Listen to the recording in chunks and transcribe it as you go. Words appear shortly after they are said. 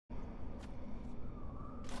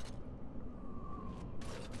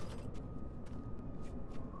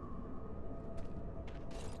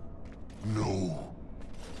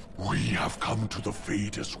We have come to the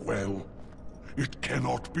Fade as well. It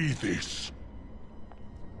cannot be this.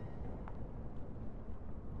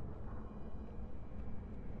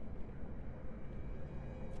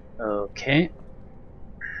 Okay.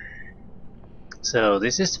 So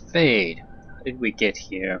this is Fade. How did we get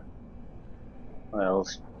here? Well,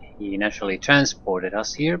 he naturally transported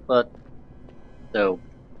us here, but... So,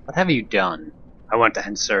 what have you done? I want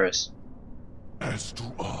answers. As do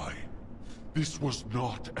I. This was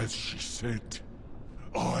not as she said.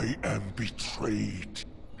 I am betrayed.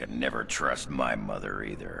 Can never trust my mother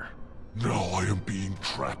either. Now I am being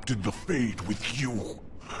trapped in the Fade with you.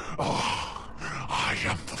 Ah, I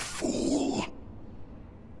am the fool.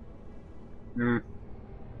 Hmm.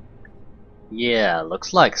 Yeah,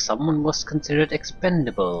 looks like someone was considered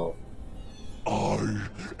expendable. I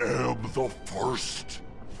am the first.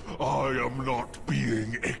 I am not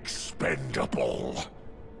being expendable.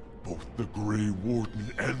 Both the Grey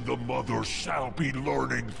Warden and the Mother shall be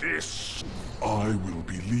learning this. I will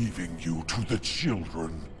be leaving you to the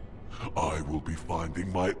children. I will be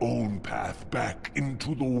finding my own path back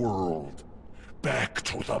into the world. Back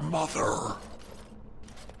to the Mother.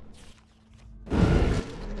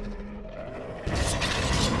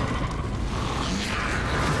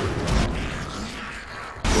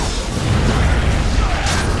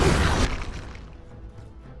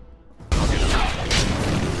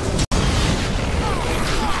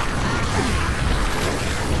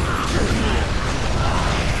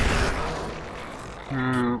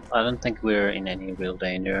 I don't think we're in any real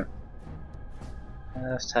danger.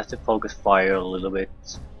 I just have to focus fire a little bit.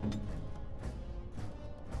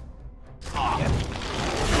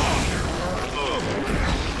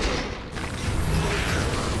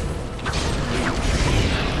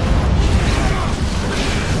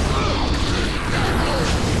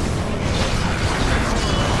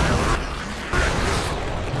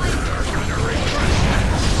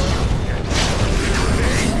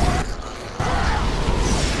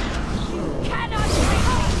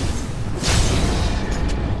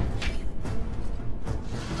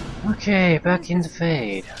 Okay, back in the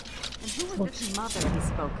Fade. And who was this mother he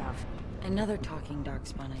spoke of? Another talking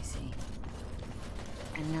darkspawn, I see.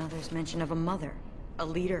 And now there's mention of a mother. A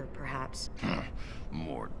leader, perhaps.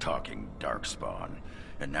 More talking darkspawn.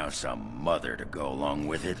 And now some mother to go along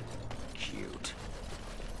with it? Cute.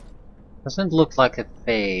 Doesn't look like a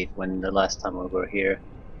Fade when the last time we were here.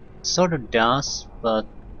 Sort of does, but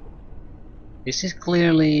this is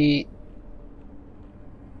clearly...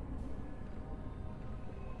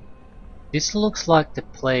 This looks like the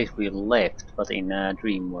place we left, but in a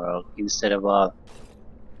dream world, instead of a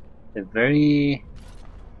very...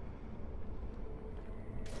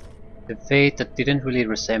 The Fate that didn't really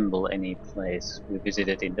resemble any place we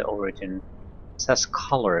visited in the origin. It has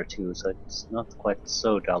color too, so it's not quite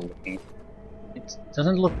so dull looking. It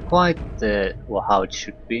doesn't look quite well, how it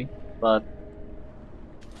should be, but...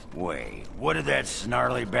 Wait, what did that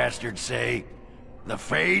snarly bastard say? The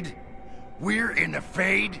Fade? We're in the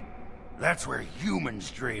Fade? That's where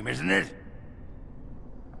humans dream, isn't it?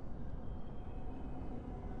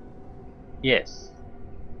 Yes.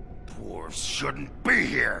 Dwarves shouldn't be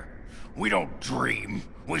here. We don't dream.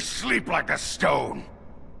 We sleep like a stone.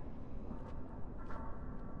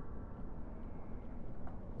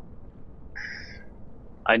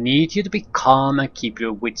 I need you to be calm and keep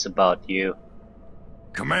your wits about you.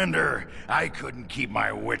 Commander, I couldn't keep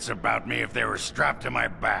my wits about me if they were strapped to my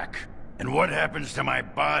back. And what happens to my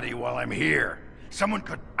body while I'm here? Someone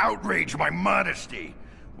could outrage my modesty.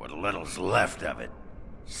 What little's left of it.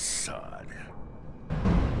 Sod.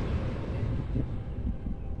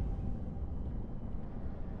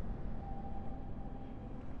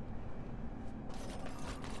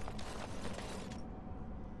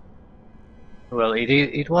 Well,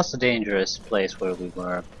 it was a dangerous place where we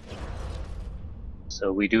were.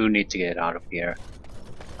 So we do need to get out of here.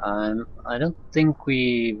 I don't think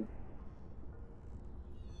we...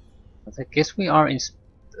 I guess we are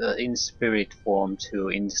in spirit form too,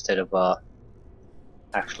 instead of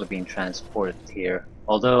actually being transported here.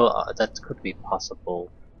 Although that could be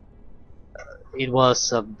possible. It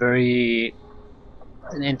was an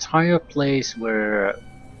entire place where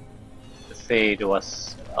the Fade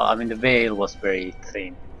was, the veil was very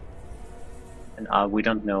thin, and we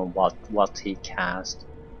don't know what he cast.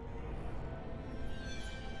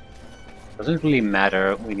 Doesn't really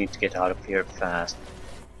matter. We need to get out of here fast.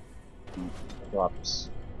 Drops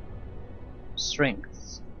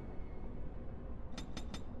strength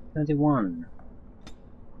 21.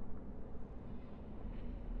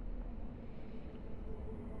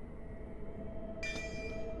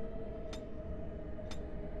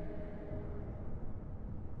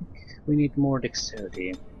 we need more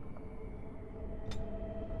dexterity.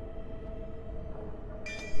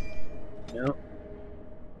 No.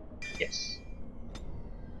 Yes.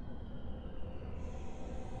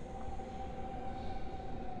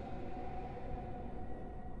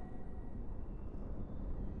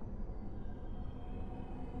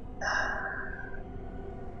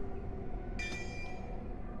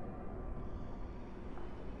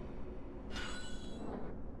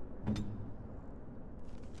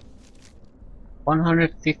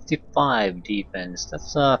 $155 defense.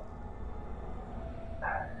 That's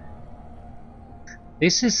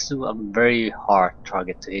This is a very hard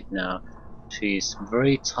target to hit now. She's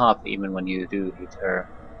very tough even when you do hit her.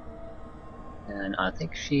 And I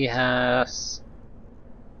think she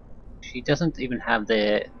doesn't even have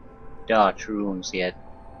the dodge runes yet.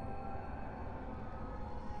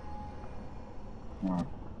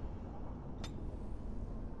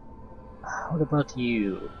 What about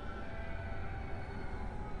you?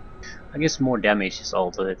 I guess more damage is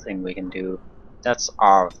also the thing we can do. That's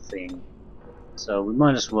our thing. So we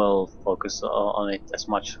might as well focus on it as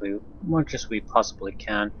much as we possibly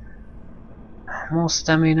can. More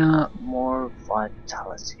stamina, more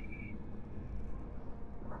vitality.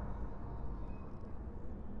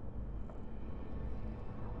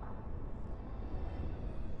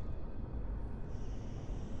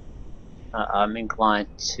 I'm inclined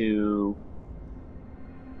to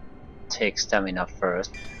take stamina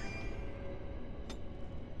first.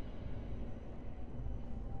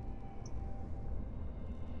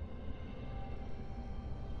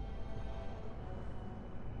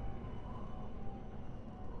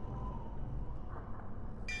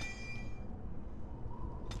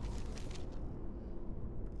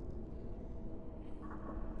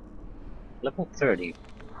 Level 30.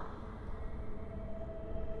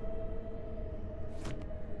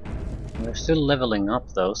 We're still leveling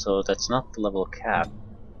up though, so that's not the level cap.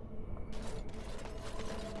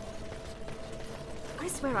 I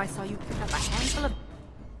swear I saw you pick up a handful of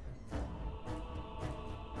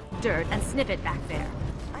dirt and sniff it back there.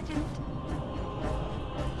 I didn't.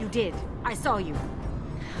 You did. I saw you.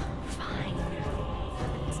 Fine.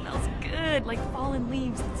 It smells good, like fallen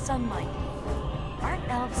leaves and sunlight. Aren't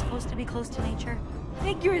elves supposed to be close to nature?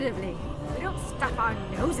 Figuratively. We don't stuff our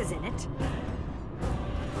noses in it.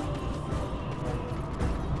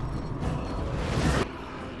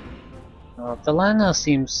 Delana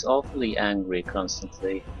seems awfully angry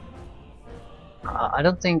constantly. I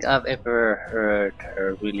don't think I've ever heard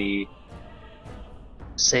her really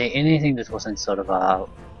say anything that wasn't sort of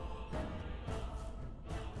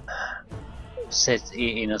said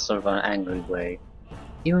in a sort of an angry way.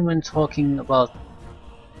 Even when talking about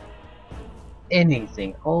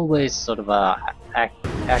anything, always sort of a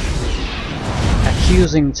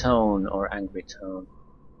accusing tone or angry tone.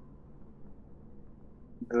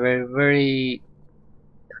 Very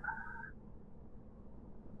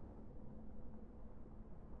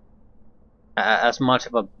as much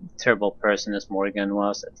of a terrible person as Morrigan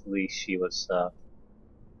was, at least she was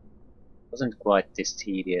wasn't quite this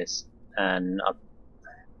tedious and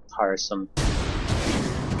tiresome.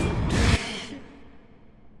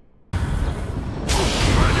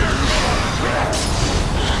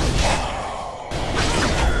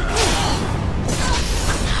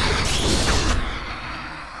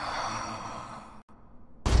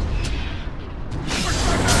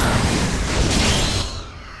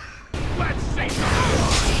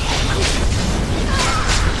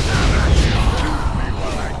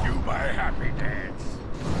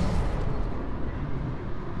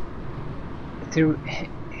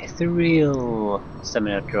 Ethereal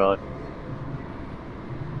stamina drought.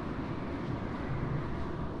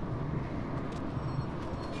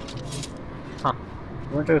 Huh.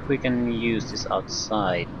 I wonder if we can use this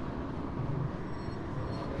outside.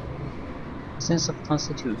 Sense of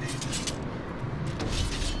Constitution.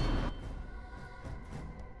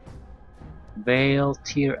 Veil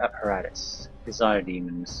Tier Apparatus. Desire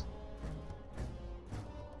Demons.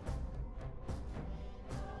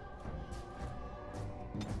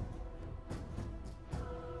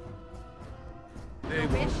 They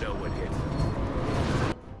won't know what hit them.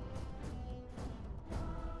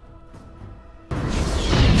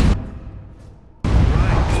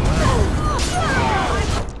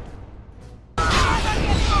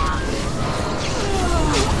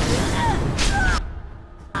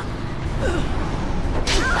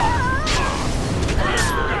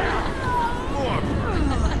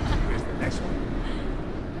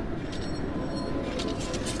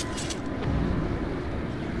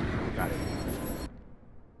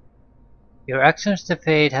 Your actions to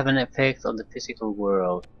fate have an effect on the physical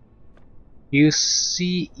world. You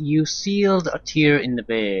sealed a tear in the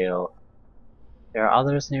veil. There are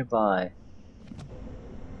others nearby.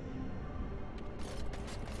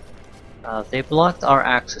 They blocked our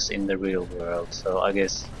access in the real world, so I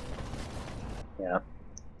guess, yeah,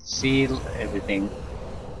 seal everything.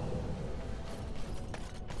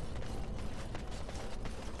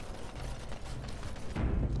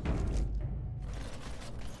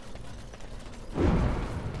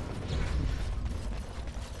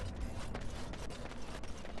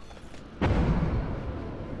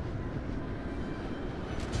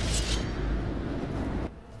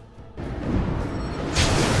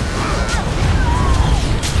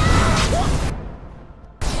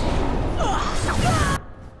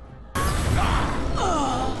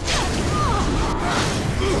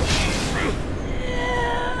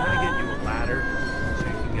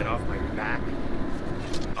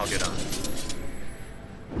 I'll get on.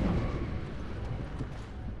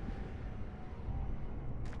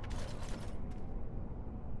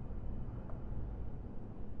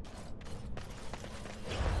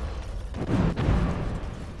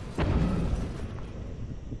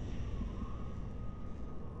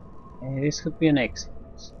 Hey, this could be an exit.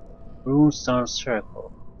 Runestone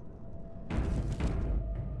Circle.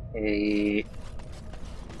 The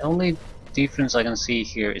only difference I can see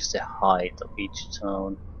here is the height of each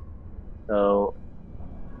stone. So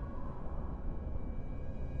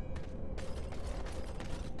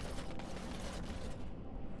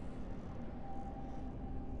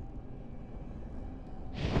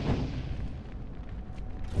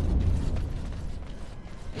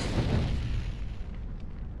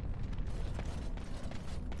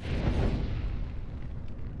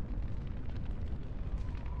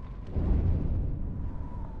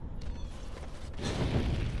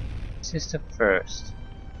this is the first.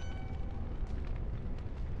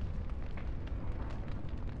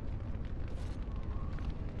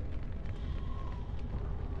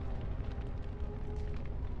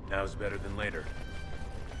 Now's better than later.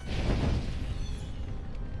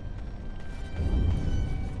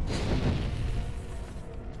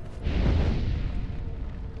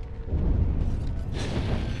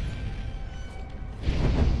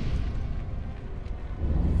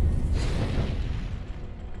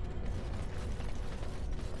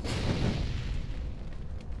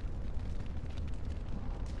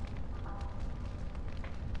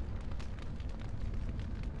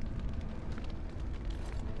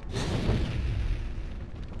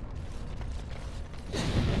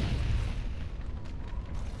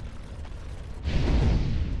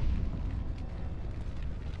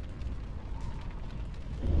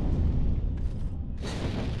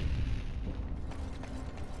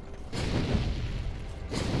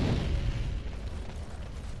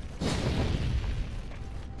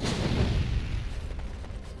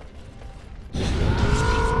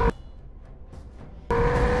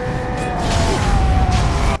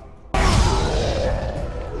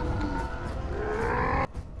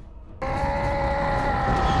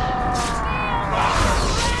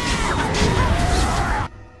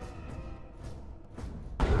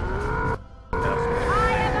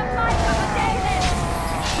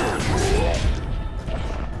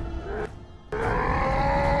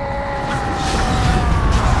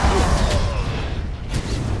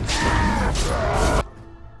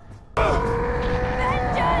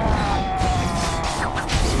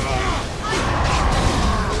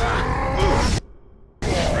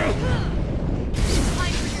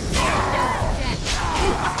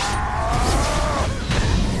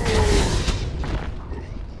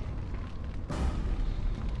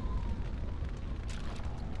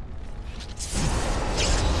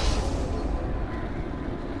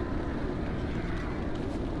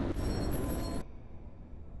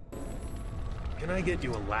 Can I get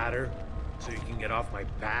you a ladder so you can get off my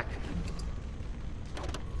back?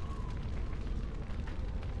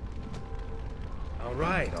 All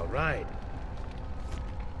right.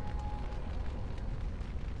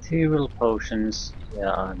 Material potions,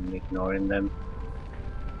 yeah, I'm ignoring them.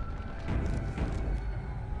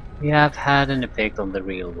 We have had an effect on the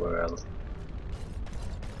real world.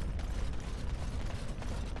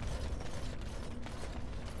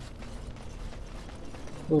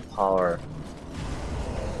 Full power.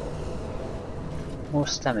 More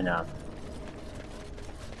stamina.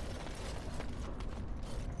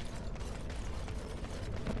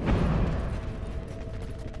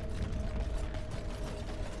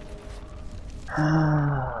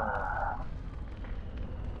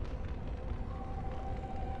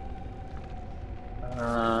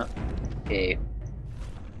 Okay.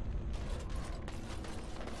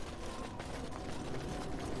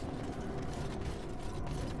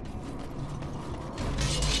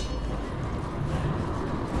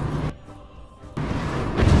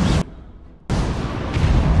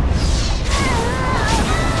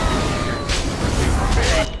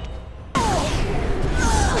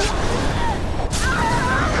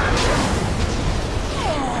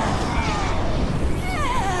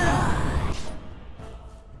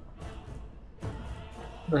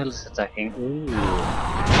 Who the hell is attacking? Ooh.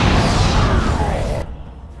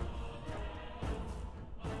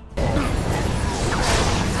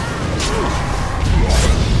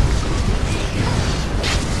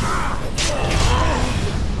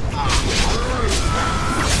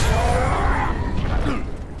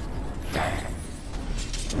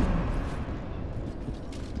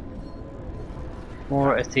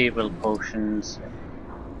 More ethereal potions.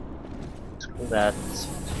 Screw that.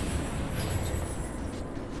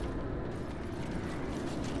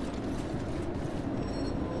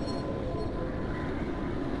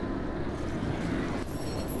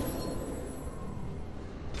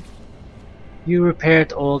 You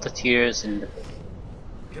repaired all the tears in the...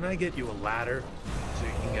 Can I get you a ladder so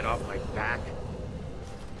you can get off my back?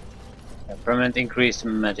 Permanent increase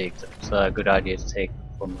in magic. That's a good idea to take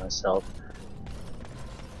for myself.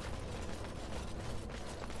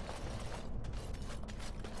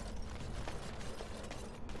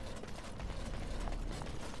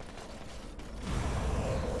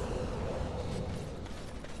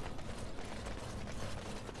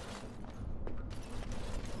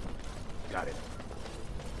 Got it.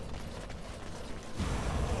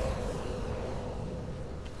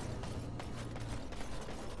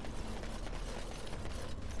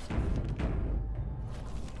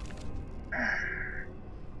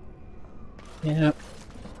 Yeah,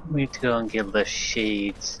 we need to go and kill the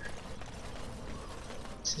shades.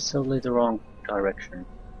 This is totally the wrong direction.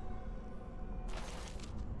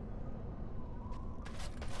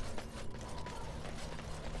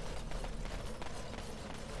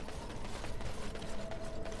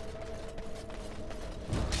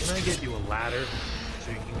 Can I get you a ladder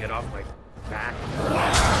so you can get off my back?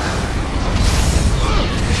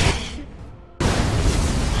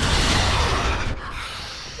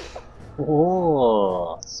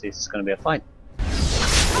 Oh, this is gonna be a fight.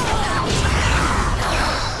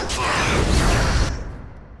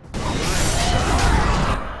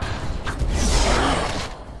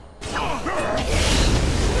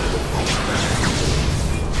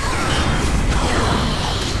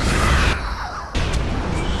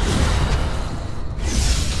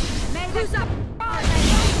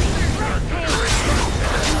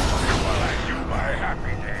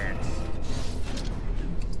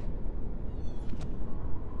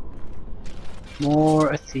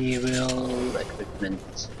 More ethereal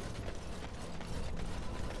equipment.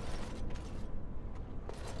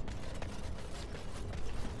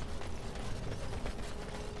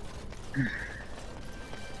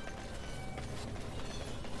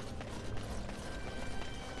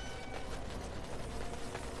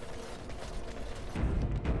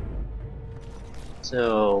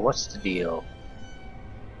 So, what's the deal?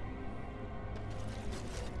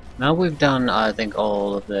 Now we've done, I think,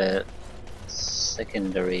 all of the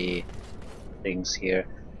secondary things here.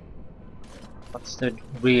 What's the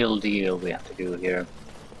real deal we have to do here?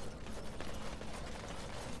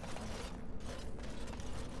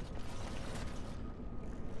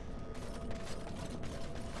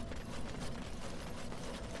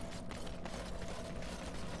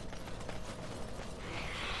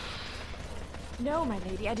 No, my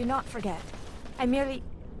lady, I do not forget. I merely...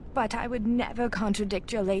 But I would never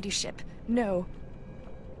contradict your ladyship. No.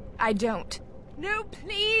 I don't. No,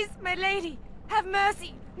 please, my lady! Have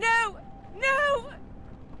mercy! No! No!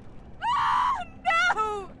 Oh,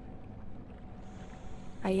 no!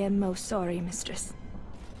 I am most sorry, mistress.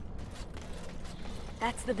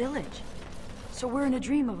 That's the village. So we're in a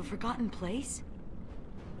dream of a forgotten place?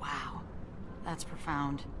 Wow. That's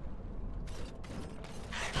profound.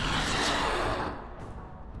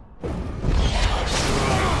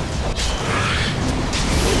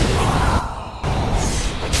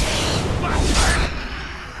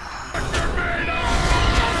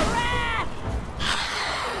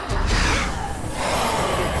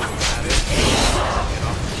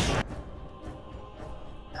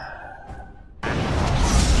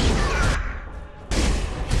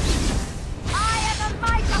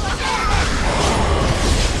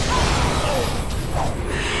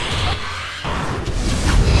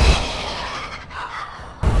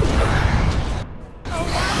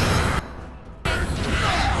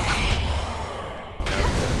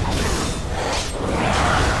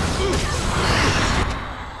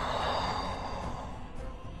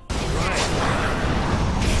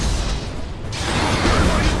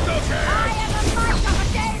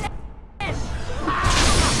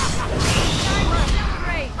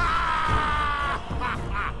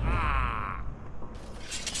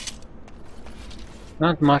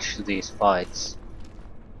 Not much to these fights.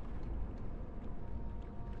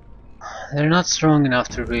 They're not strong enough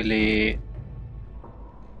to really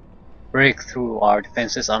break through our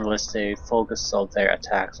defenses unless they focus all their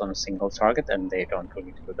attacks on a single target, and they don't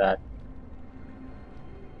really do that.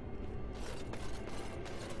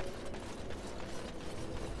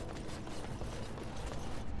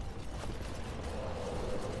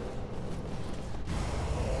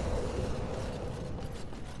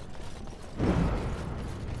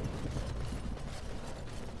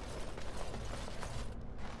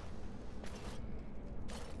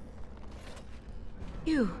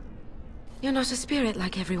 You're not a spirit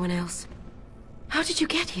like everyone else. How did you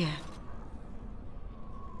get here?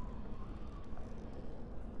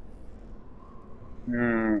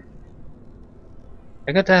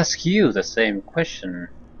 I could ask you the same question.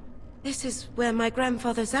 This is where my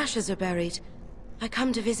grandfather's ashes are buried. I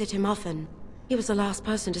come to visit him often. He was the last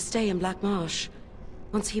person to stay in Black Marsh.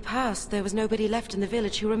 Once he passed, there was nobody left in the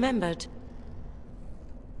village who remembered.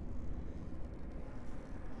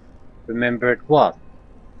 Remembered what?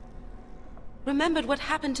 Remembered what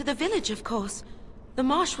happened to the village, of course. The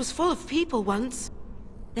marsh was full of people once.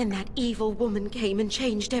 Then that evil woman came and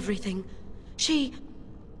changed everything. She...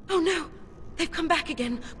 Oh no! They've come back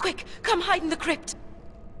again! Quick, come hide in the crypt!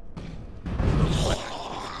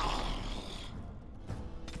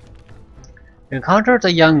 You encountered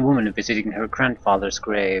a young woman visiting her grandfather's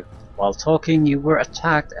grave. While talking, you were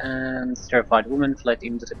attacked and the terrified woman fled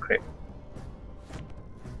into the crypt.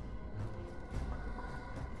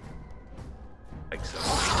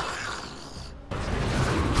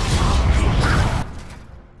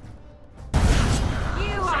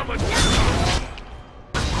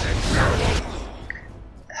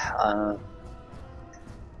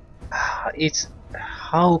 It's...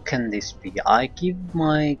 How can this be? I give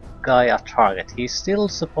my guy a target. He's still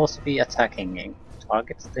supposed to be attacking me.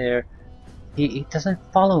 Target's there. He doesn't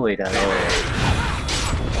follow it at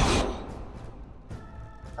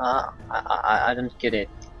all. I don't get it.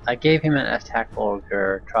 I gave him an attack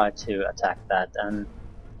order, tried to attack that, and...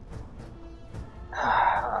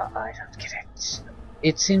 I don't get it.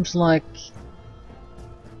 It seems like...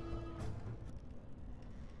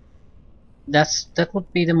 That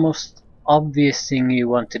would be the most obvious thing you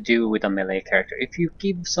want to do with a melee character. If you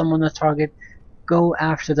give someone a target, go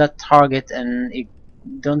after that target and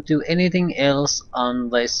don't do anything else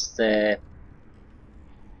unless the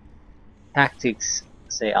tactics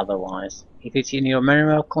say otherwise. If it's in your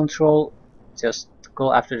manual control, just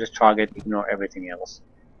go after the target, ignore everything else.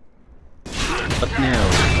 But no,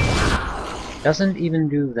 doesn't even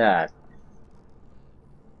do that.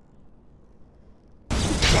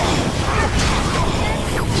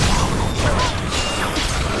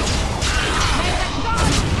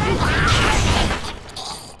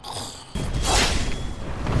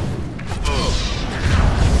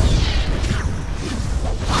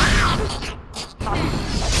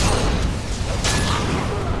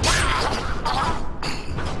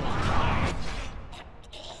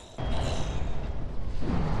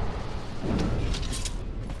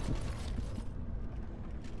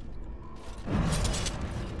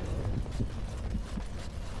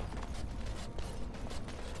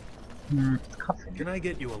 Can I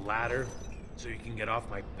get you a ladder so you can get off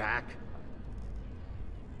my back?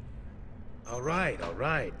 All right, all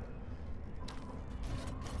right.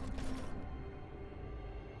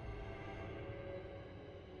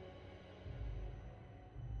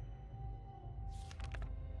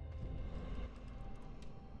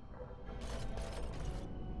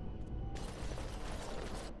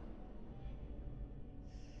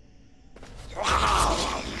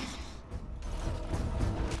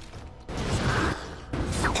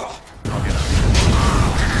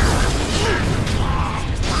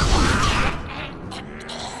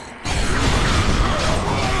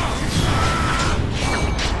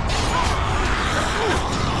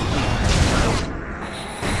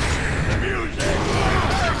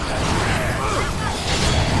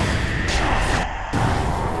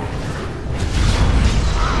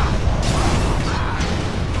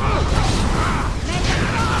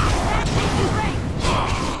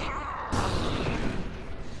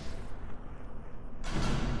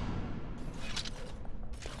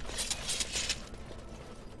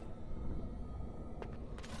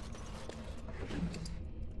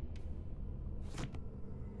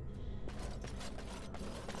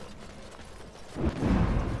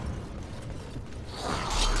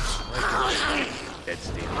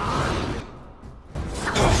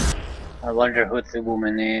 I wonder who the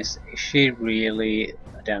woman is. Is she really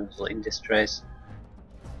a damsel in distress?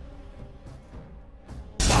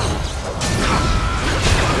 I'm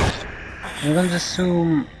going to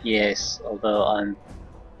assume yes, although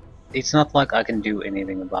it's not like I can do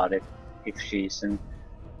anything about it if she isn't.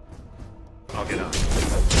 I'll get up.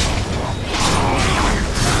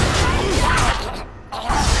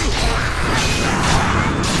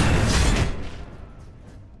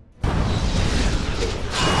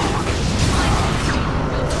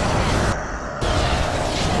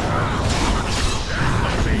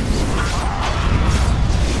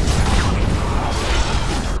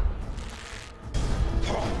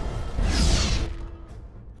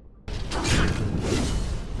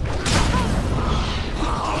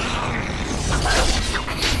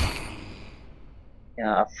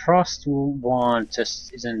 Yeah, a frost wand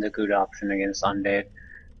just isn't a good option against undead.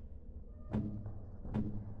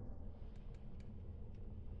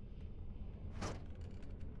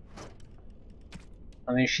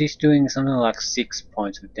 I mean, she's doing something like 6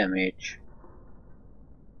 points of damage.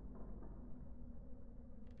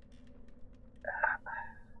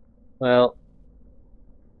 Well,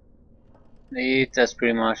 that's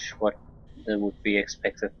pretty much what would be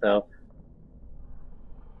expected though.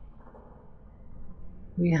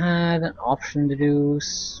 We had an option to do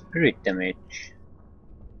spirit damage,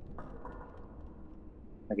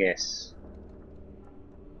 I guess.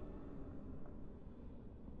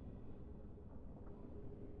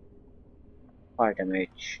 Fire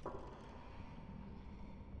damage.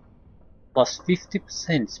 Plus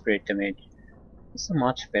 50% spirit damage. It's a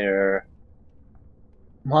much better.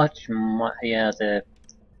 Yeah, the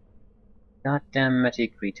goddamn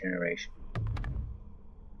magic regeneration.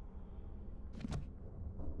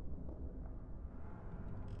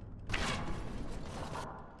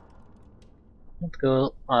 Let's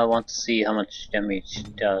go. I want to see how much damage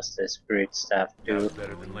does the spirit staff do. That's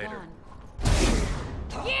better than later.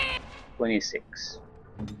 26.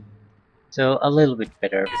 So a little bit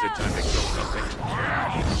better. Is it time to kill something?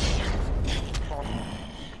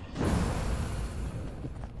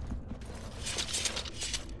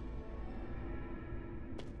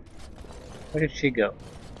 Where did she go?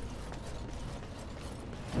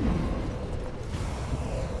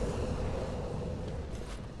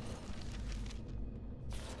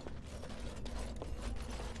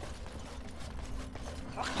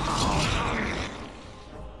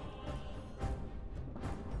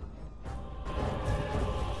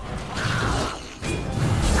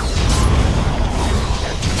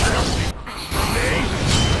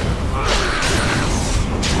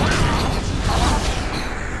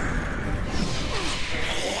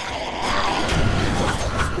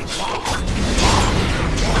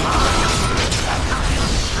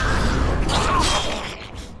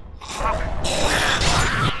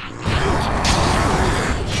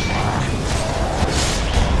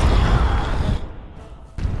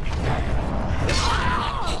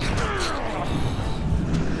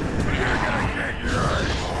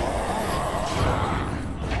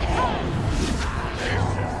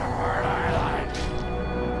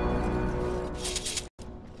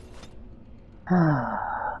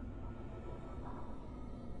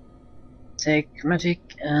 Take magic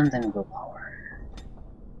and then willpower.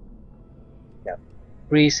 Yep.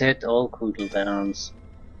 Reset all cooldowns.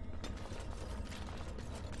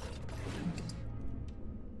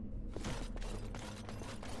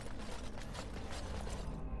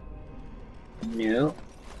 No.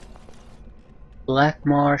 Black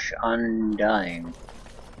Marsh Undying.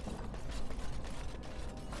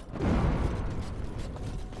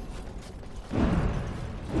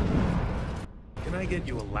 Can I get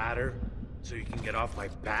you a ladder so you can get off my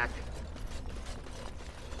back?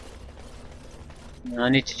 I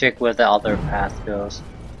need to check where the other path goes.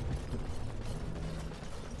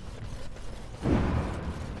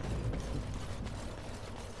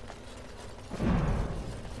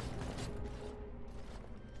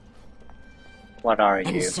 What are you?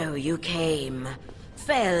 And so you came.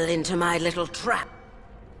 Fell into my little trap.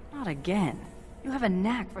 Not again. You have a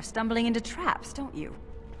knack for stumbling into traps, don't you?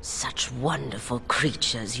 Such wonderful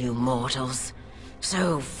creatures, you mortals.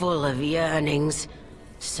 So full of yearnings.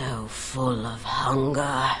 So full of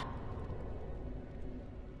hunger.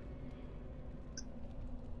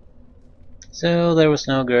 So there was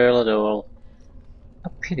no girl at all. A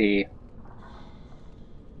pity.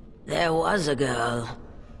 There was a girl.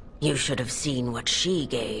 You should have seen what she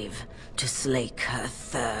gave to slake her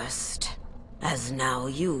thirst. As now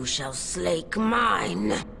you shall slake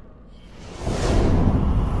mine.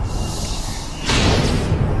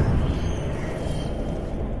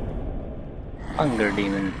 Hunger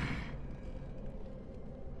demon.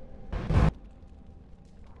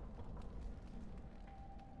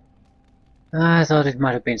 I thought it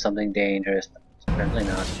might have been something dangerous, but apparently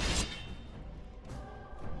not.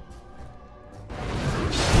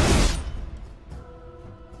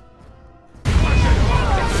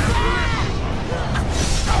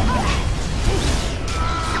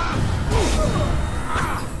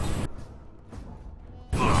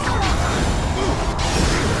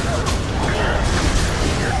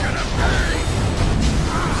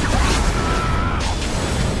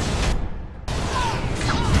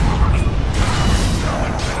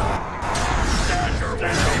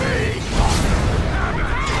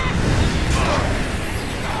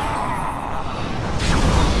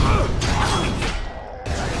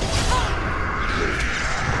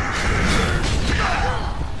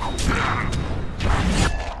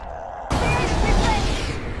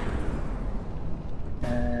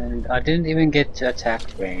 I didn't even get to attack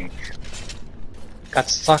range. Got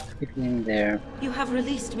stuck between there. You have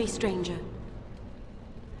released me, stranger.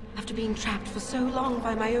 After being trapped for so long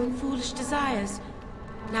by my own foolish desires,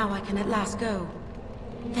 now I can at last go.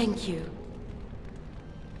 Thank you.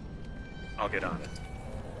 I'll get on it.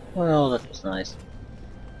 Well, that was nice.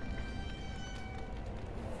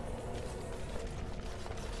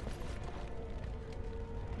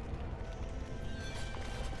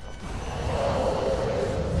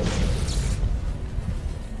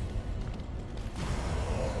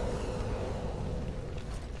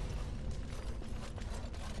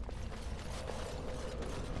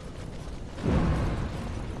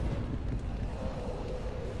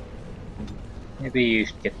 Maybe you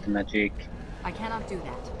should get the magic. I cannot do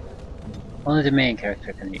that. Only the main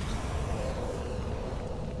character can use.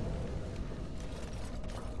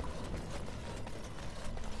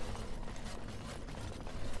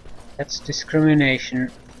 That's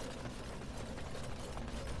discrimination.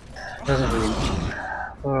 Doesn't really.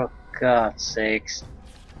 For God's sakes.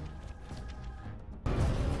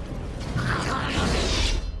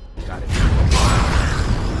 Got it.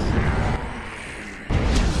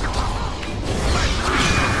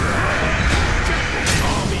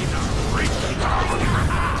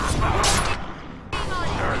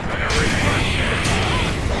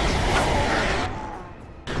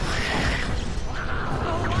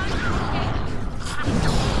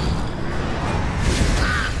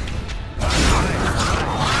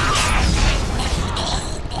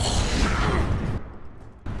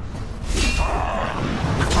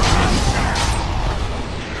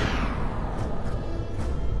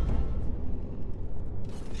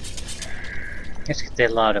 Let's get the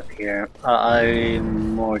hell out of here. I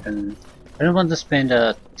don't want to spend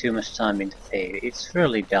too much time into Fade. It's a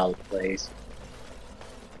fairly dull place.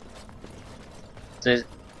 The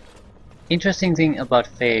interesting thing about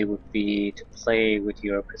Fade would be to play with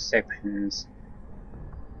your perceptions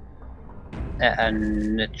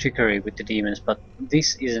and trickery with the demons, but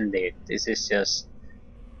this isn't it. This is just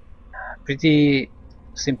pretty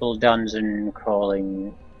simple dungeon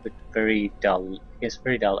crawling with very dull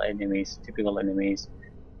enemies, typical enemies.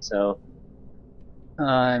 So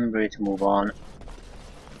I'm ready to move on.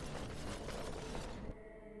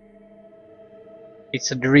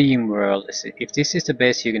 It's a dream world. If this is the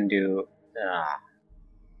best you can do,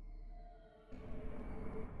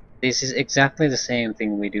 this is exactly the same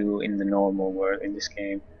thing we do in the normal world in this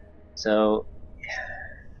game. So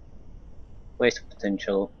waste of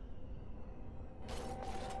potential.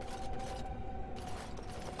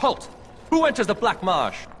 Halt! Who enters the Black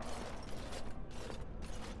Marsh?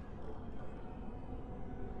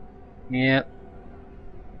 Yep.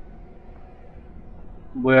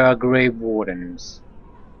 We are Grave Wardens.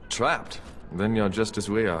 Trapped? Then you're just as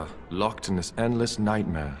we are, locked in this endless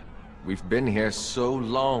nightmare. We've been here so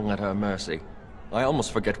long at her mercy. I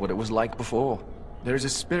almost forget what it was like before. There's a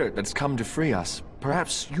spirit that's come to free us.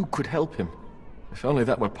 Perhaps you could help him. If only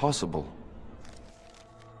that were possible.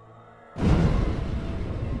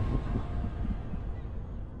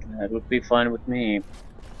 That would be fine with me.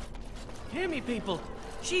 Hear me, people.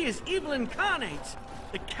 She is evil incarnate.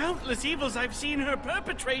 The countless evils I've seen her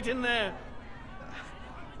perpetrate in there.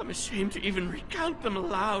 I'm ashamed to even recount them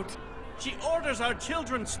aloud. She orders our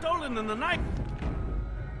children stolen in the night.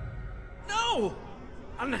 No!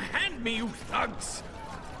 Unhand me, you thugs!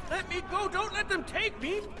 Let me go! Don't let them take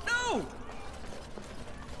me! No!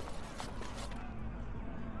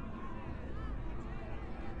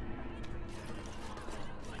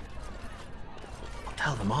 I'll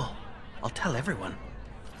tell them all. I'll tell everyone.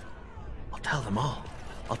 I'll tell them all.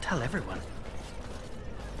 I'll tell everyone.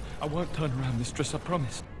 I won't turn around, Mistress, I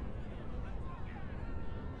promise.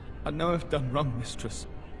 I know I've done wrong, Mistress.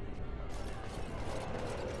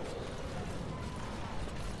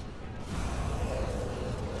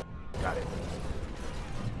 Got it.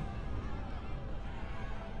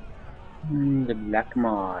 The Black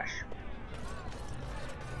Marsh.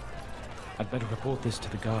 I'd better report this to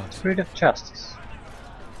the guards. Spirit of Justice.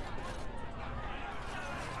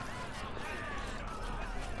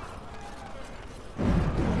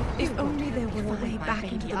 If only there were a way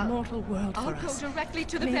back into the mortal world for us. I'll go directly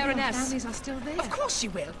to the Maybe our Baroness. families are still there. Of course she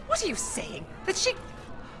will. What are you saying? That she...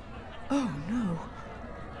 Oh no.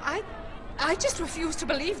 I just refuse to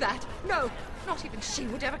believe that. No, not even she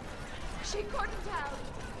would ever... She couldn't have.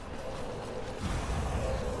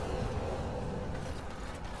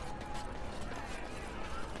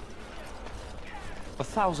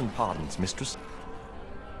 1,000 pardons, Mistress.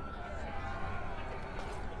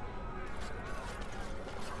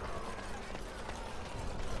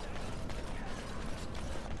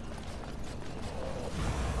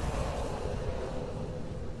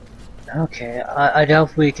 Okay, I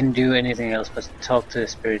doubt we can do anything else but talk to the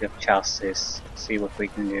Spirit of Justice, see what we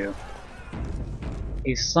can do.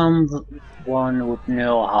 If someone would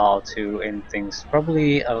know how to end things,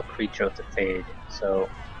 probably a creature of the Fade, so...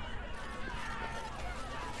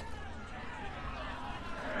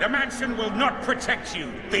 The mansion will not protect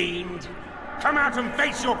you, fiend! Come out and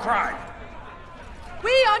face your crime!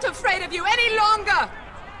 We aren't afraid of you any longer!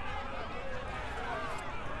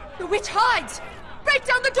 The witch hides! Break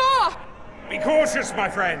down the door! Be cautious, my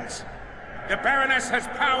friends! The Baroness has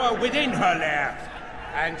power within her lair,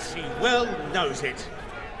 and she well knows it.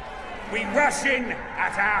 We rush in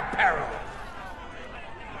at our peril.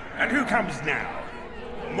 And who comes now?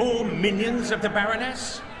 More minions of the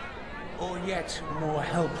Baroness? Or yet more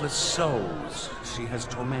helpless souls she has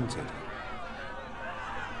tormented?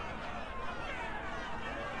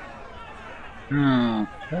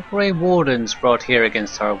 The Grey Wardens brought here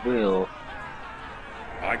against our will.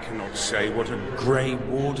 I cannot say what a Grey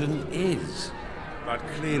Warden is, but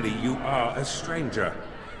clearly you are a stranger.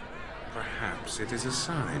 Perhaps it is a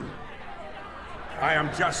sign. I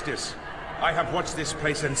am Justice. I have watched this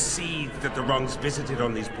place and seethed at the wrongs visited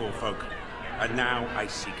on these poor folk, and now I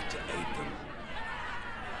seek to aid them.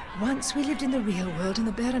 Once we lived in the real world and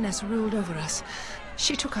the Baroness ruled over us.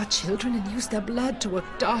 She took our children and used their blood to work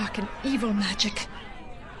dark and evil magic.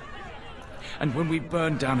 And when we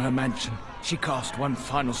burned down her mansion, she cast one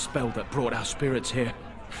final spell that brought our spirits here.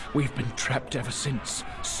 We've been trapped ever since,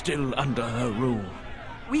 still under her rule.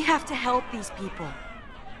 We have to help these people.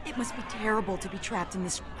 It must be terrible to be trapped in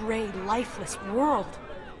this grey, lifeless world.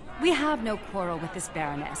 We have no quarrel with this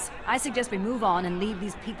Baroness. I suggest we move on and leave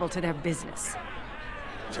these people to their business.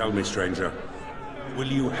 Tell me, stranger, will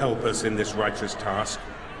you help us in this righteous task?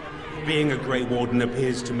 Being a Grey Warden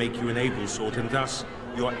appears to make you an able sort, and thus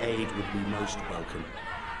your aid would be most welcome.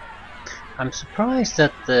 I'm surprised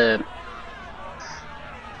that the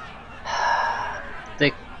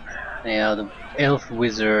elf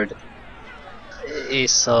wizard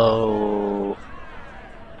is so...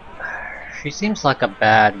 She seems like a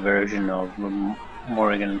bad version of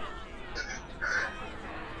Morrigan.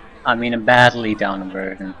 I mean, a badly done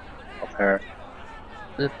version of her.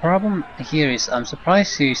 The problem here is I'm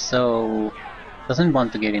surprised she doesn't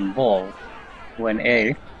want to get involved when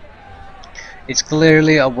A, it's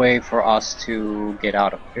clearly a way for us to get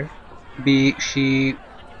out of here. B, she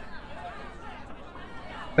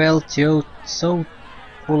felt so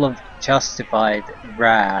full of justified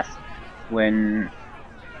wrath when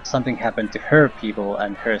something happened to her people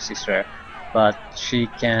and her sister, but she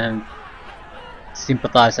can't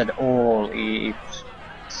sympathize at all if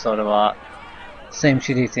sort of same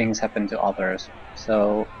shitty things happen to others.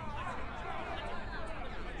 So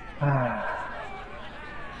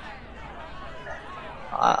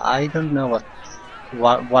I don't know what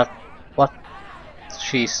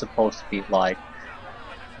she's supposed to be like.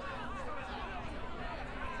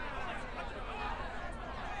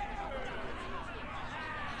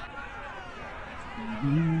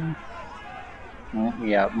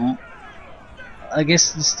 Yeah, I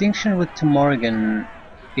guess the distinction with Morrigan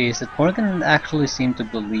is that Morrigan actually seemed to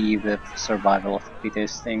believe the survival of the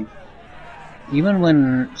fittest thing. Even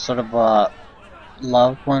when sort of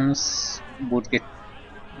loved ones would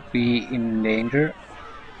be in danger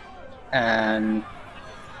and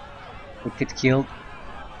would get killed,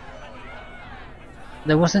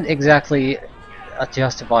 there wasn't exactly a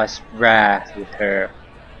justified wrath with her.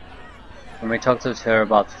 When we talked to her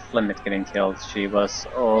about Flemeth getting killed, she was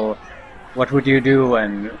all, "What would you do?"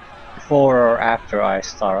 And before or after I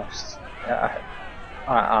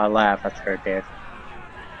laugh at her death.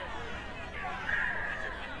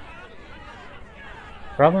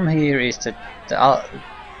 Problem here is that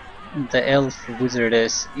the elf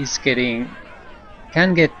wizardess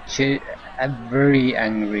can get very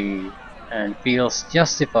angry and feels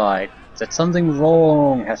justified that something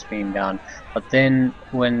wrong has been done, but then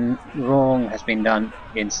when wrong has been done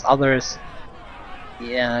against others,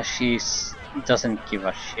 yeah, she doesn't give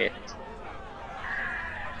a shit.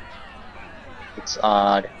 It's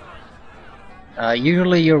odd.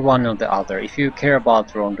 Usually you're one or the other. If you care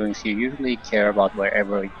about wrongdoings, you usually care about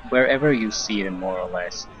wherever you see them, more or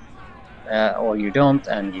less. Or you don't,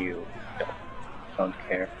 and you don't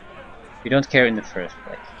care. You don't care in the first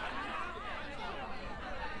place.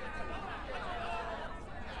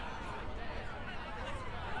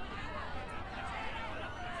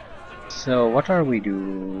 So what are we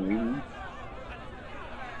doing?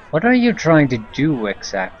 What are you trying to do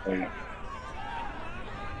exactly?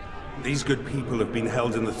 These good people have been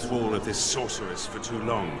held in the thrall of this sorceress for too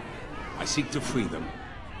long. I seek to free them.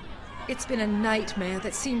 It's been a nightmare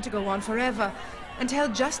that seemed to go on forever, Until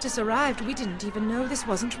justice arrived, we didn't even know this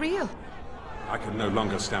wasn't real. I can no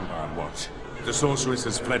longer stand by and watch. The sorceress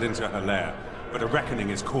has fled into her lair, but a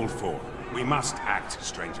reckoning is called for. We must act,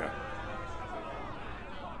 stranger.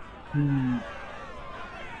 I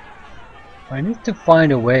need to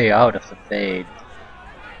find a way out of the Fade.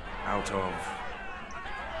 Out of...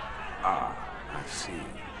 Ah, I see.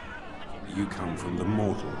 You come from the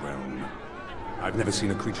mortal realm. I've never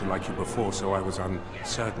seen a creature like you before, so I was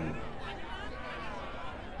uncertain.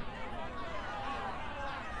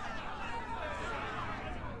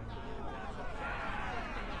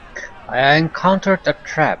 I encountered a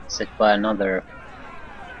trap set by another.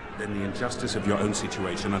 Then the injustice of your own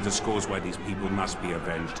situation underscores why these people must be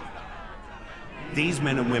avenged. These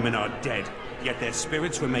men and women are dead, yet their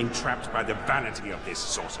spirits remain trapped by the vanity of this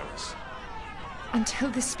sorceress. Until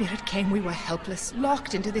this spirit came, we were helpless,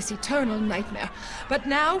 locked into this eternal nightmare. But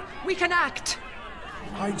now, we can act!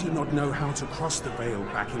 I do not know how to cross the veil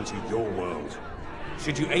back into your world.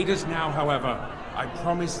 Should you aid us now, however, I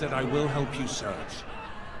promise that I will help you search.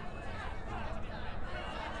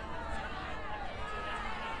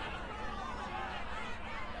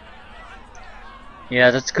 Yeah,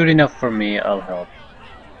 that's good enough for me, I'll help.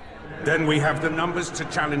 Then we have the numbers to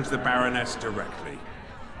challenge the Baroness directly.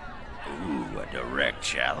 Ooh, a direct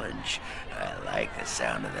challenge. I like the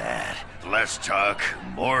sound of that. Less talk,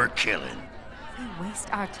 more killing. We waste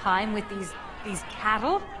our time with these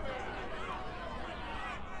cattle?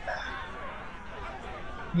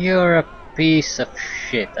 You're a piece of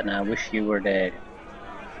shit and I wish you were dead.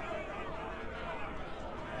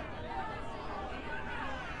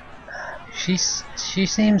 She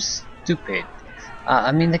seems stupid.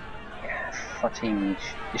 I mean, fucking,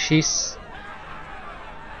 she's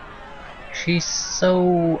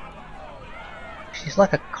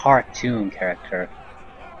like a cartoon character.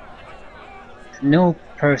 No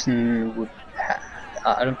person would.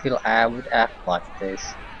 I don't feel I would act like this.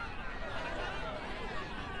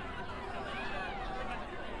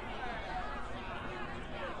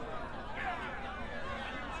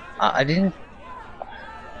 I didn't.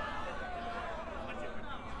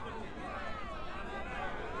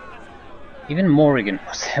 Even Morrigan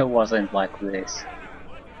wasn't like this.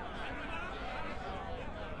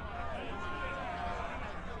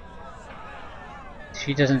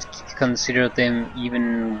 She doesn't consider them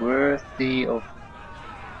even worthy of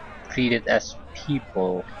treated as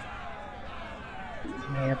people.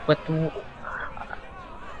 Yeah, but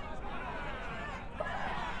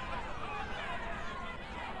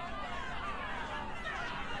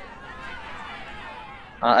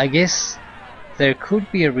I guess there could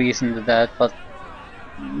be a reason to that, but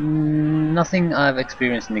nothing I've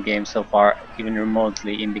experienced in the game so far even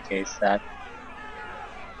remotely indicates that.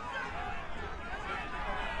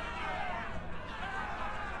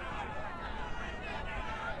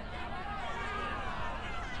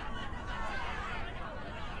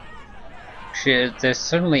 There's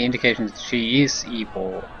certainly indications that she is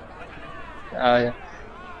evil. I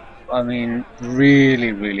mean,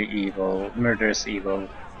 really evil, murderous evil,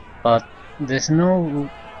 but there's no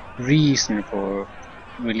reason for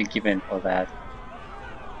really given for that.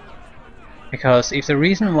 Because if the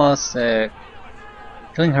reason was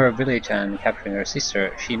killing her village and capturing her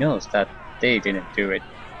sister, she knows that they didn't do it.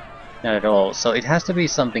 Not at all. So it has to be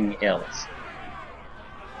something else.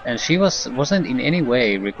 And she wasn't in any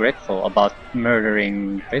way regretful about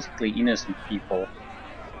murdering basically innocent people.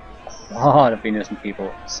 A lot of innocent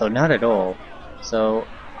people. So not at all. So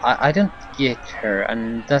I don't get her,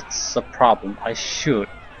 and that's a problem. I should.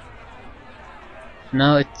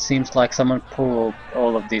 Now it seems like someone pulled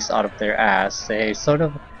all of this out of their ass. They sort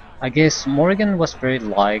of, I guess Morrigan was very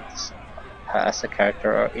liked as a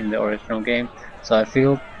character in the original game, so I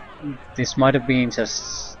feel this might have been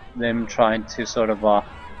just them trying to sort of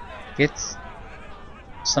get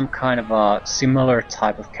some kind of a similar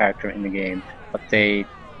type of character in the game, but they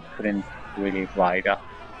couldn't really write a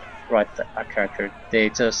character. They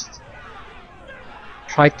just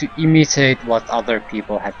tried to imitate what other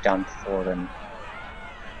people had done before them.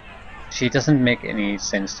 She doesn't make any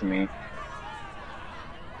sense to me.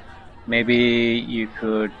 Maybe you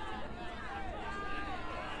could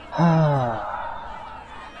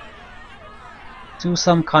do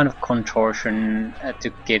some kind of contortion to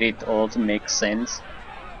get it all to make sense,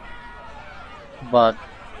 but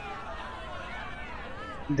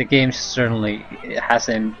the game certainly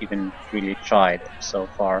hasn't even really tried so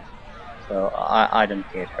far. So I don't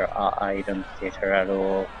get her. I don't get her at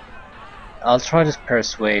all. I'll try to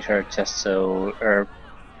persuade her just so her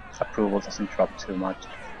approval doesn't drop too much.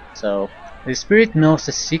 So the spirit knows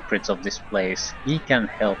the secrets of this place. He can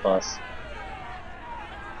help us.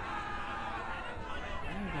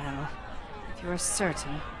 you're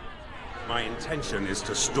certain. My intention is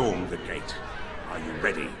to storm the gate. Are you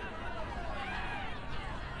ready?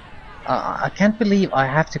 I can't believe I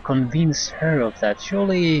have to convince her of that.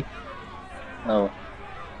 Surely... Oh.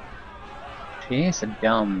 She is a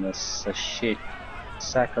dumb as a shit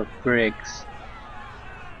sack of bricks.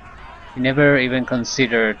 She never even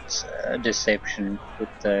considered deception with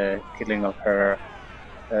the killing of her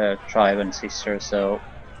tribe and sister, so...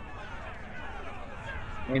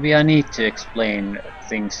 Maybe I need to explain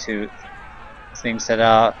things that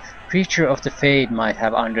a creature of the fate might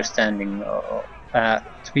have understanding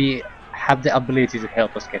have the ability to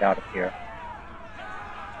help us get out of here.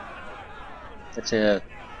 That's a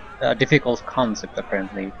difficult concept,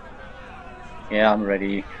 apparently. Yeah, I'm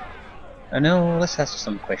ready. No, let's ask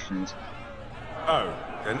some questions. Oh,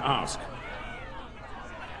 then ask.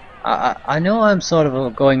 I know I'm sort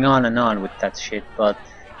of going on and on with that shit, but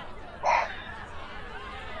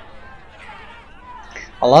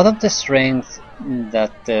a lot of the strength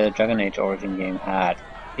that the Dragon Age Origin game had,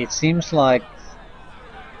 it seems like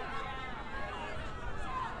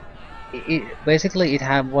basically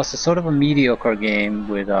it was a sort of a mediocre game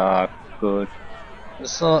with a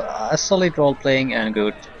solid role-playing and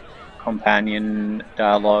good companion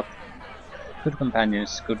dialogue, good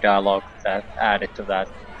companions, good dialogue that added to that.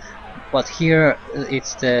 But here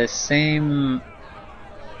it's the same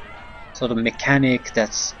sort of mechanic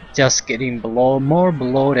that's just getting more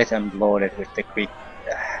bloated and bloated with the quick,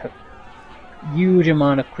 huge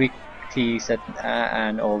amount of quick keys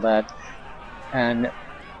and all that, and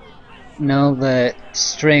now the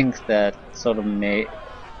strength that sort of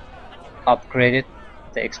upgraded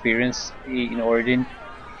the experience in Origin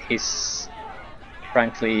is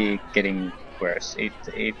frankly getting worse.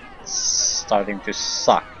 It's starting to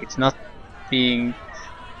suck. It's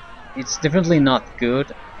definitely not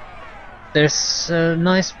good. There's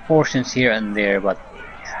nice portions here and there, but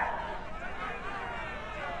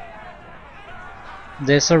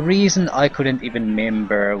there's a reason I couldn't even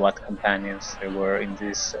remember what companions there were in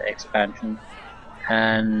this expansion,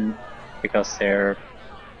 and because they're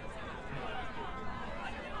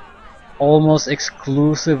almost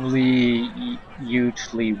exclusively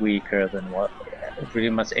hugely weaker than what pretty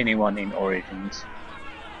much anyone in Origins.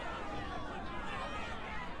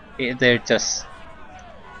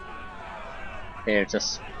 They're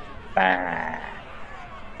just bad,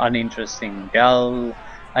 uninteresting, dull.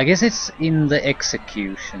 I guess it's in the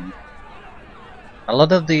execution. A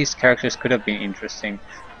lot of these characters could have been interesting,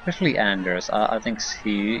 especially Anders. I think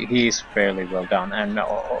he is fairly well done, and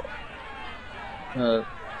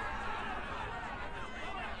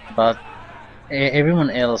but everyone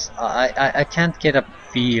else, I can't get a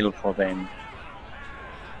feel for them.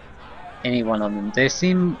 Any one of them, they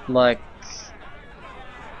seem like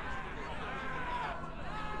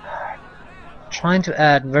trying to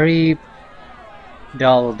add very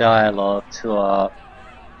dull dialogue to a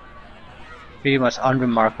pretty much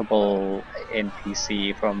unremarkable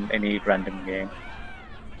NPC from any random game.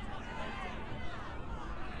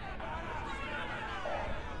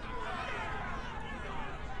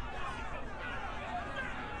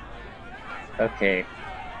 Okay,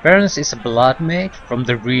 Baroness is a blood mage from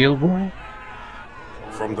the real world?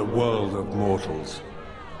 From the world of mortals,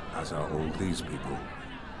 as are all these people.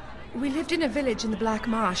 We lived in a village in the Black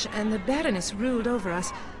Marsh, and the Baroness ruled over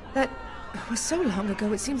us. That was so long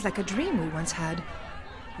ago, it seems like a dream we once had.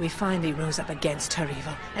 We finally rose up against her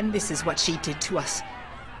evil, and this is what she did to us.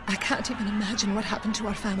 I can't even imagine what happened to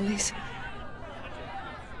our families.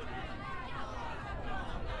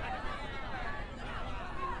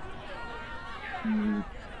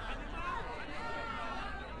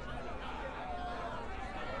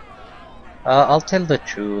 I'll tell the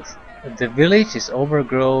truth. The village is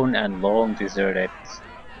overgrown and long deserted.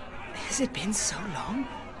 Has it been so long?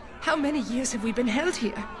 How many years have we been held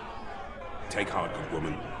here? Take heart, good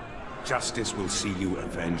woman. Justice will see you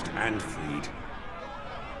avenged and freed.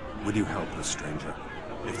 Will you help us, stranger?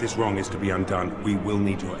 If this wrong is to be undone, we will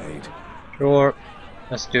need your aid. Sure.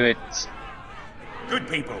 Let's do it. Good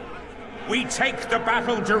people, we take the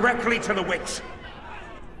battle directly to the witch.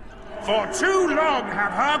 For too long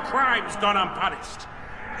have her crimes gone unpunished.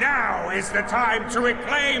 Now is the time to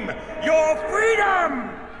reclaim your freedom!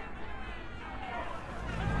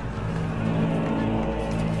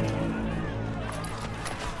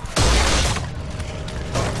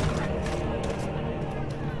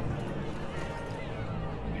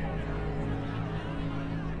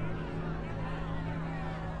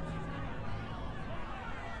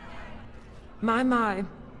 My.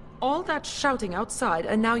 All that shouting outside,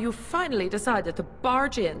 and now you finally decided to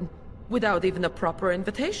barge in without even a proper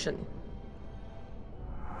invitation.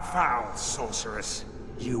 Foul sorceress.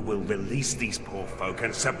 You will release these poor folk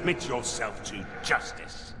and submit yourself to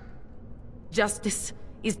justice. Justice?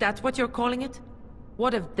 Is that what you're calling it?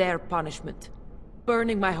 What of their punishment?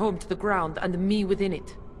 Burning my home to the ground and me within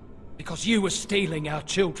it. Because you were stealing our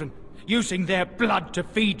children, using their blood to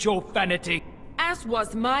feed your vanity. As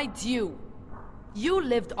was my due. You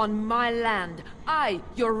lived on my land, I,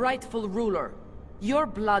 your rightful ruler. Your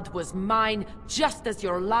blood was mine, just as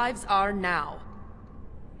your lives are now.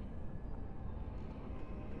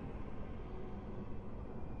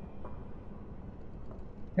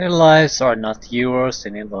 Their lives are not yours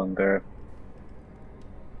any longer.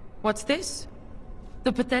 What's this?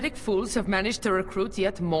 The pathetic fools have managed to recruit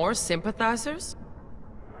yet more sympathizers?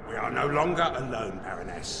 We are no longer alone,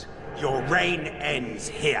 Baroness. Your reign ends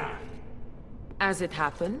here. As it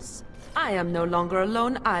happens, I am no longer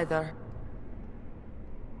alone either.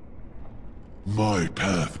 My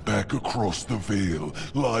path back across the Veil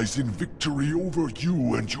lies in victory over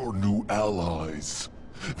you and your new allies.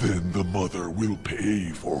 Then the Mother will pay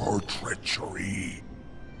for her treachery.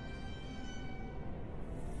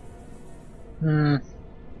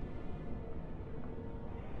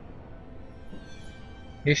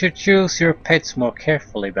 You should choose your pets more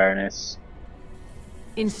carefully, Baroness.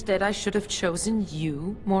 Instead, I should have chosen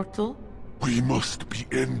you, mortal. We must be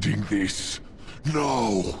ending this.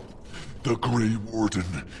 Now! The Grey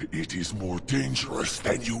Warden, it is more dangerous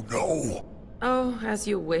than you know. Oh, as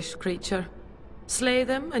you wish, creature. Slay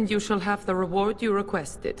them, and you shall have the reward you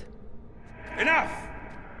requested. Enough!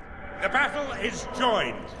 The battle is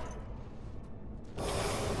joined.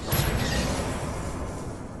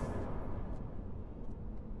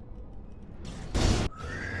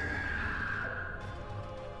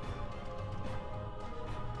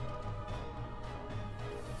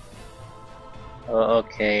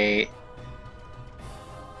 Okay.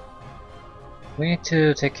 We need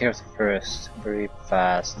to take care of the first very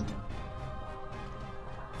fast.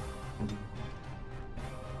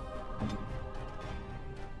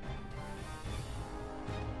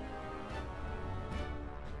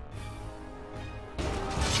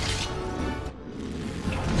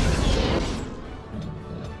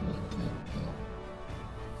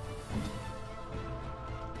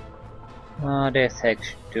 Death Egg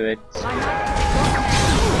should do it.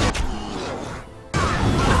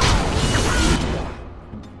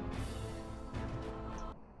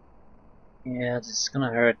 Yeah, this is gonna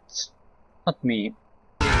hurt. Not me.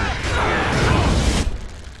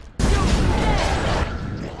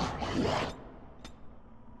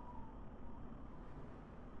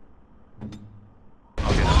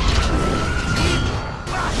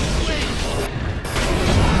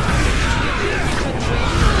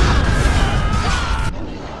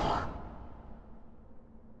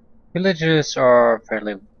 Villagers are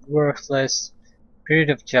fairly worthless. Period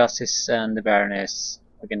of Justice and the Baroness,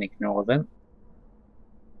 we can ignore them.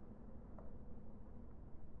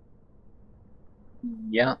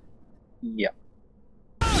 Yeah.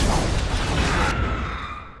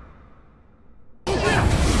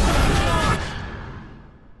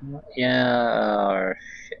 Yeah,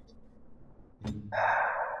 shit.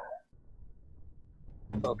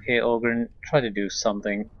 Okay, Ogren, try to do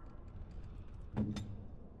something.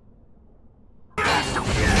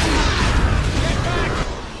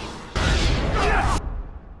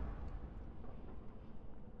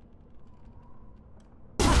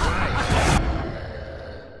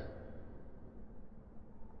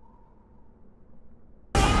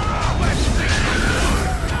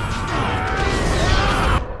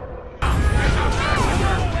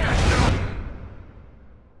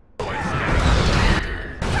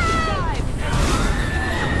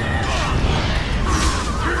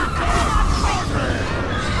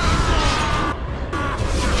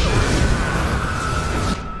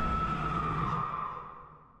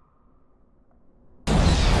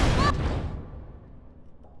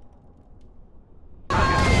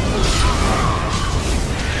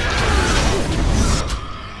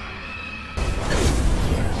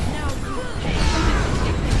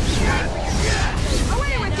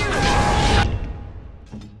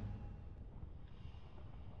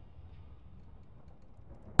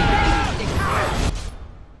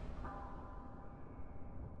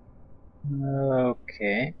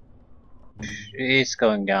 Okay. It's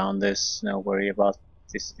going down, there's no worry about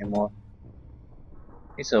this anymore.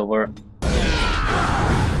 It's over.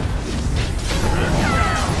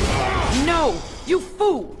 No! You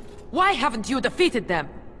fool! Why haven't you defeated them?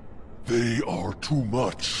 They are too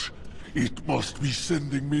much. It must be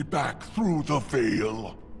sending me back through the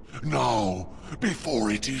Veil. Now, before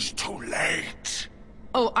it is too late.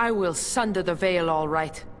 Oh, I will sunder the Veil all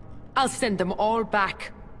right. I'll send them all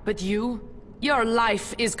back. But you? Your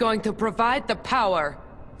life is going to provide the power.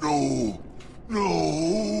 No!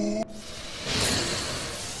 No!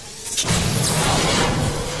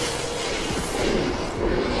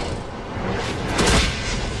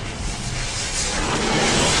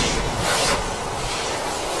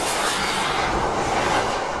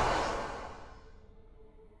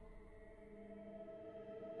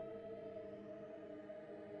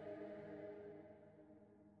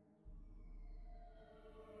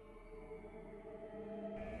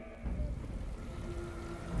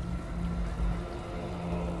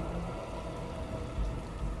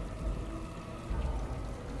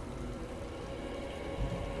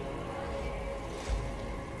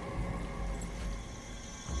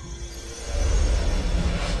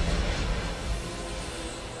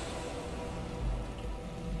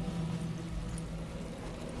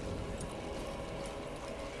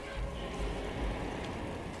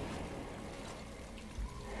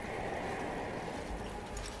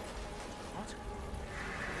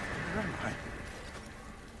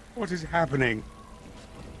 What is happening?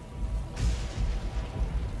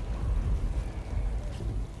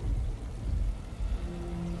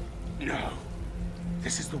 No.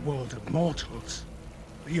 This is the world of mortals.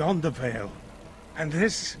 Beyond the veil. And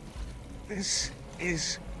this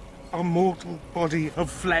is a mortal body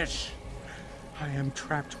of flesh. I am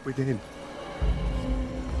trapped within.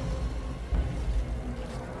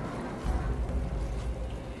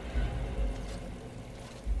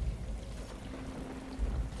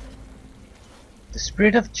 The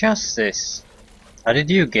Spirit of Justice. How did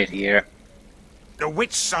you get here? The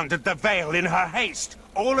witch sundered the veil in her haste.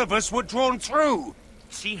 All of us were drawn through.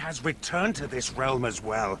 She has returned to this realm as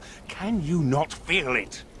well. Can you not feel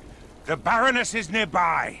it? The Baroness is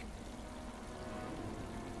nearby.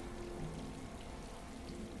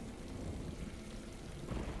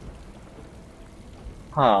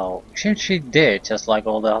 How? Isn't she dead just like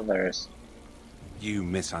all the others? You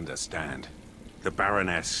misunderstand. The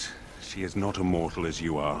Baroness, she is not immortal as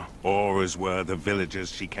you are, or as were the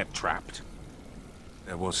villagers she kept trapped.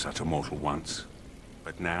 There was such a mortal once,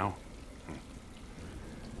 but now...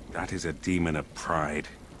 that is a demon of pride.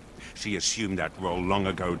 She assumed that role long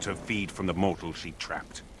ago to feed from the mortals she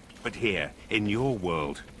trapped. But here, in your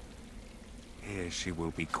world, here she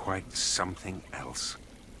will be quite something else.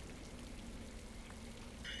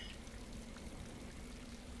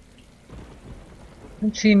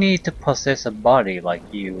 Doesn't she need to possess a body like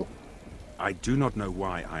you? I do not know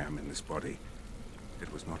why I am in this body.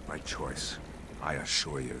 It was not by choice, I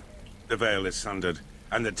assure you. The veil is sundered,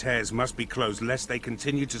 and the tears must be closed lest they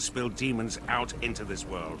continue to spill demons out into this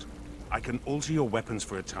world. I can alter your weapons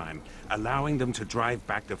for a time, allowing them to drive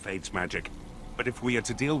back the Fade's magic. But if we are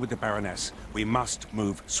to deal with the Baroness, we must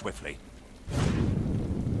move swiftly.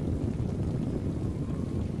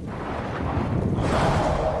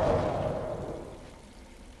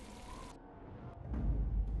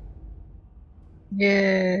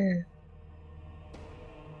 Yeah.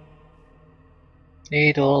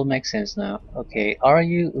 It all makes sense now. Okay, are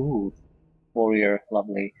you... Ooh, warrior,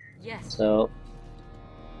 lovely. Yes. So,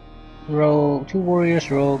 two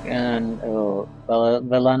warriors, rogue, and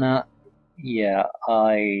Velana. Yeah,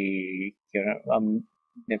 I'm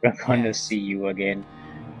never gonna see you again.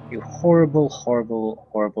 You horrible, horrible,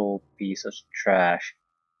 horrible piece of trash.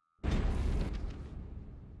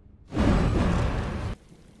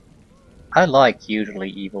 I like usually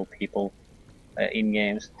evil people in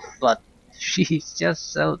games, but she's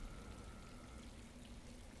just so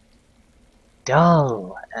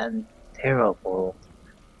dull and terrible.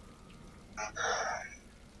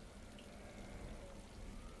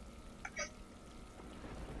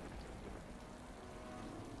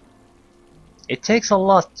 It takes a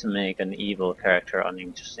lot to make an evil character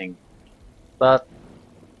uninteresting, but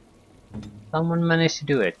someone managed to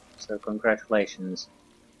do it, so congratulations.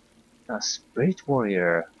 A Spirit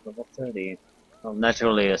Warrior, level 30. Well,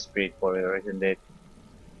 naturally a Spirit Warrior, isn't it?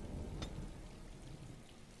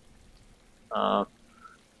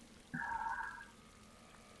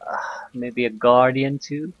 Maybe a Guardian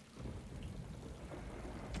too?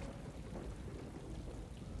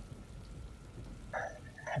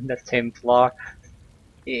 And the Templar.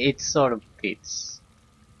 It sort of fits.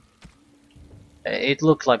 It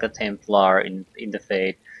looked like a Templar in the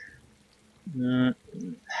Fate.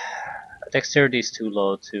 Dexterity is too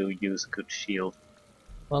low to use good shield.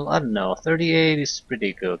 Well, I don't know, 38 is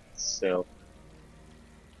pretty good still.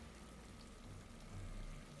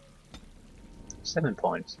 7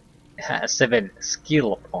 points. 7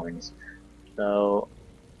 skill points. So...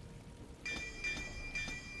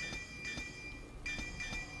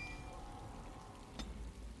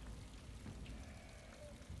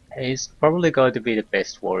 He's probably going to be the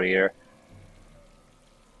best warrior.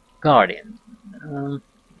 Guardian.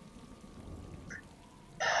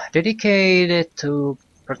 Dedicated to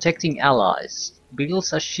protecting allies.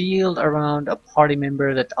 Builds a shield around a party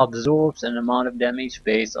member that absorbs an amount of damage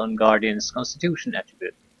based on Guardian's Constitution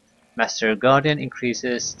attribute. Master Guardian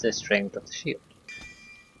increases the strength of the shield.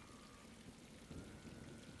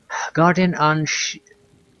 Guardian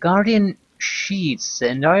sheathes the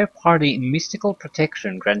entire party in mystical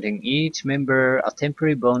protection, granting each member a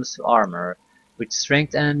temporary bonus to armor, with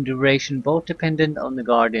strength and duration both dependent on the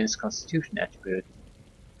Guardian's Constitution attribute.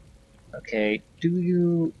 Okay,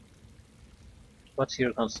 what's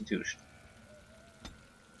your Constitution?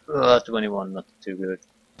 21, not too good.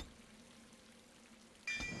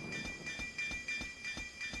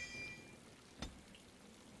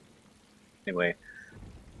 Anyway.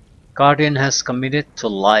 Guardian has committed to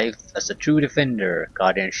life as a true defender.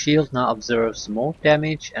 Guardian Shield now absorbs more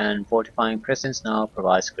damage, and Fortifying Presence now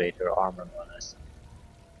provides greater armor bonus.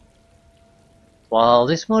 While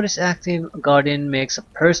this mode is active, Guardian makes a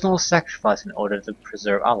personal sacrifice in order to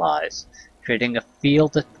preserve allies, creating a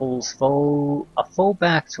field that pulls a foe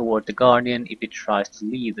back toward the Guardian if it tries to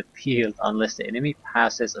leave the field unless the enemy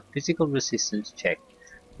passes a physical resistance check.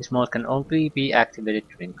 This mode can only be activated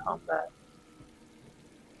during combat.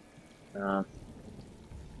 I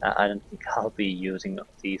don't think I'll be using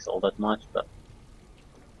these all that much, but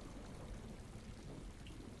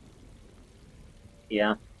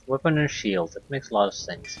yeah, weapon and shield, that makes a lot of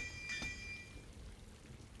sense.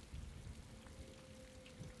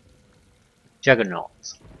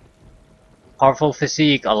 Juggernaut. Powerful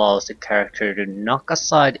physique allows the character to knock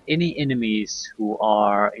aside any enemies who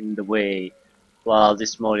are in the way while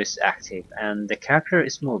this mode is active and the character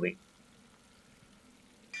is moving.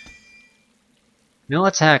 No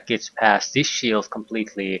attack gets past this shield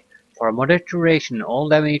completely. For a moderate duration, all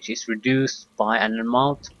damage is reduced by an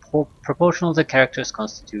amount proportional to the character's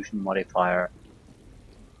Constitution modifier.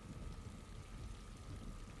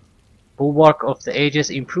 Bulwark of the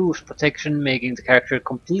Ages improves protection, making the character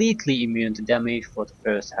completely immune to damage for the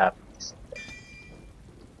first half of this effect.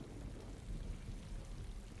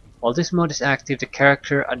 While this mode is active, the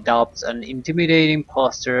character adopts an intimidating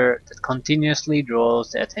posture that continuously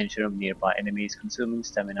draws the attention of nearby enemies, consuming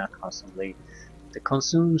stamina constantly. The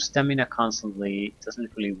consume stamina constantly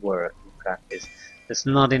doesn't really work in practice. There's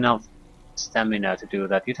not enough stamina to do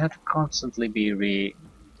that. You'd have to constantly be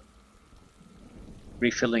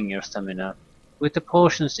refilling your stamina. With the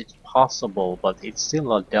potions it's possible, but it's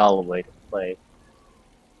still a dull way to play.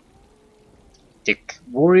 The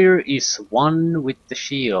warrior is one with the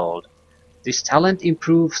shield. This talent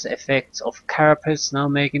improves the effects of carapace, now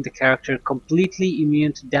making the character completely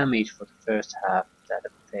immune to damage for the first half of that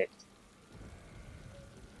effect.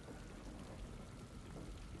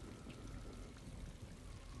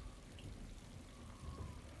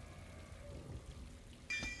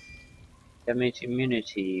 Damage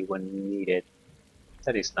immunity when needed.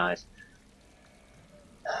 That is nice.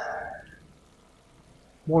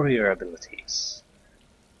 Warrior abilities.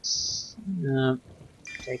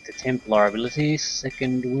 Take the Templar abilities.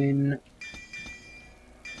 Second win.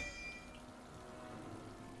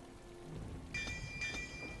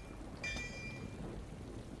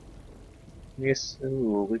 Yes,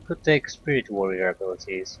 ooh, we could take Spirit Warrior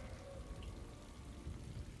abilities.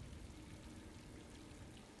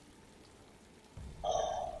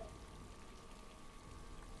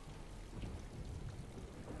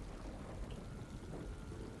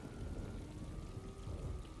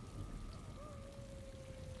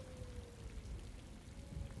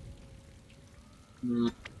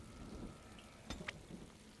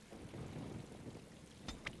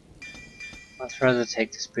 I'd rather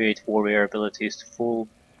take the Spirit Warrior abilities to full.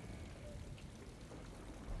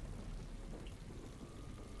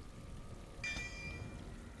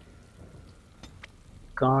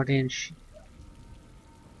 Guardian Shield.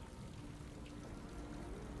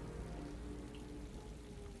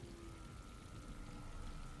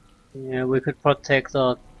 Yeah, we could protect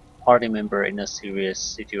a party member in a serious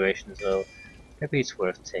situation, so maybe it's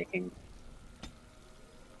worth taking.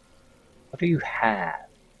 What do you have?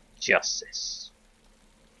 Justice.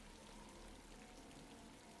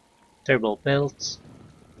 Turbo belts.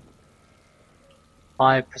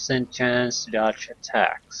 5% chance to dodge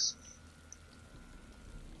attacks.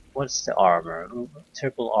 What's the armor?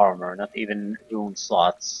 Turbo armor, not even rune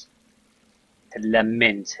slots. The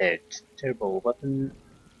Lamented. Turbo weapon.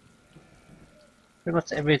 Pretty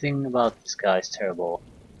much everything about this guy is terrible.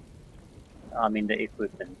 I mean the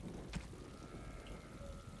equipment.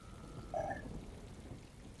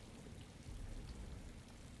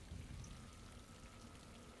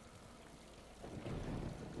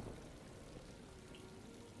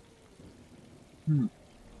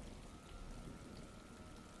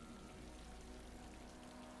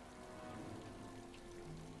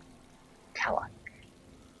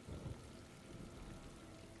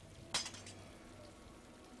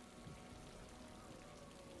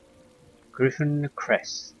 Griffin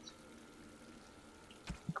Crest.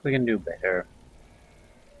 I think we can do better.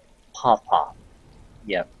 Papa.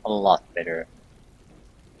 Yeah, a lot better.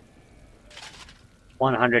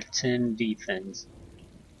 110 defense.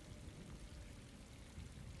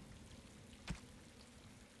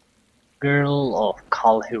 Girl of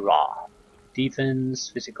Kalhira. Defense,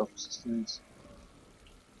 physical resistance.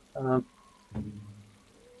 What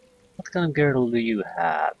kind of girdle do you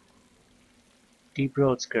have? Deep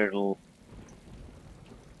Roads girdle.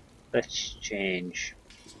 Let's change.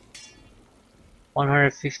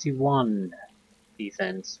 151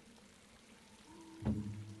 defense.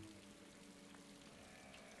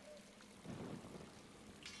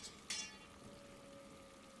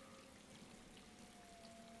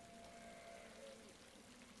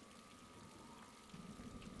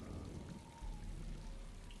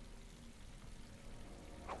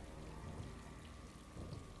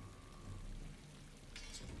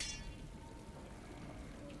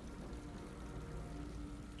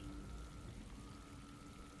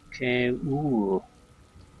 Okay, ooh.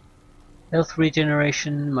 Health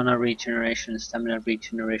regeneration, mana regeneration, stamina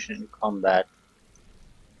regeneration in combat.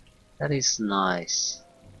 That is nice.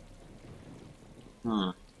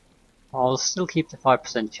 I'll still keep the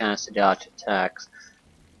 5% chance to dodge attacks.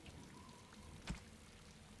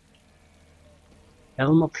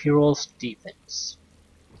 Helm of Heroes defense.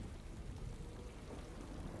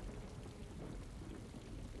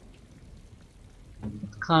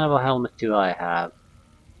 What kind of a helmet do I have?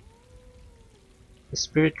 The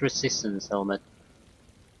Spirit Resistance helmet.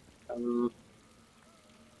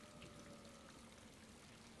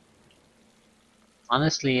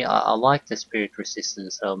 Honestly, I like the Spirit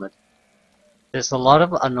Resistance helmet. There's a lot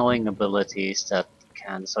of annoying abilities that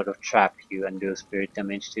can sort of trap you and do spirit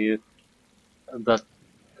damage to you. But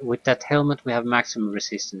with that helmet we have maximum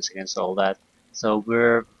resistance against all that. So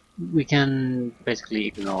we can basically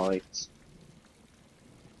ignore it.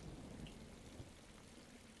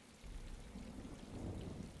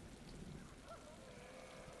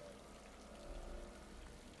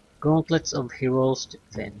 Gauntlets of Heroes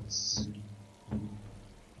Defense.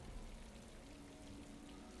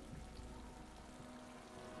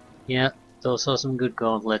 Yeah, those are some good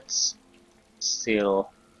gauntlets.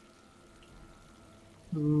 Still,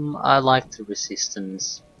 I like the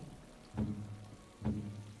resistance.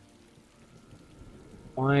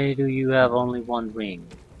 Why do you have only one ring?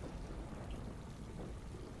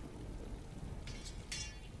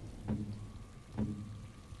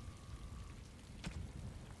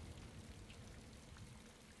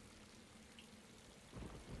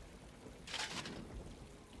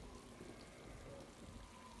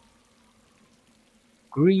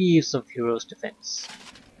 Greaves of Heroes Defense.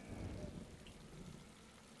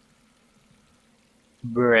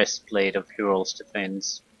 Breastplate of Heroes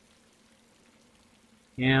Defense.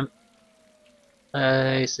 Yeah,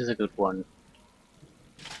 this is a good one.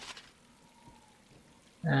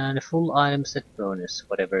 And a full item set bonus,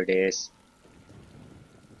 whatever it is.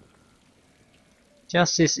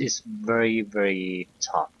 Justice is very, very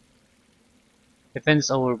tough.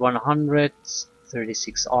 Defense over 100,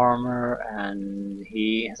 36 armor, and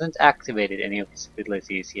he hasn't activated any of his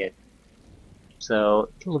abilities yet. So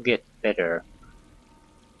it'll get better.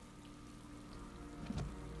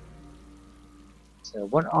 So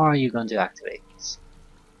what are you going to activate?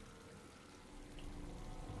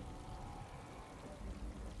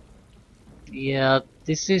 Yeah,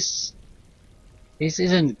 this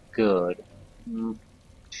isn't good.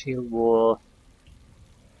 Shield wall.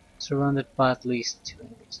 Surrounded by at least 2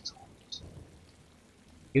 enemies.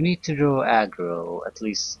 You need to draw aggro, at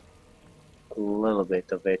least a little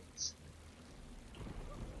bit of it.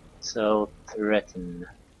 So threaten.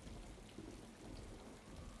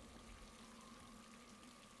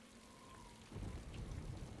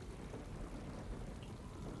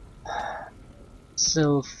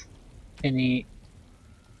 Self any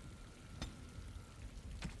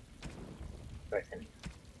threaten.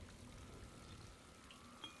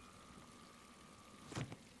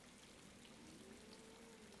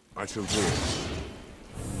 I shall do it.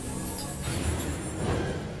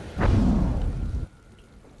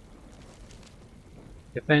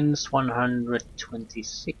 Defense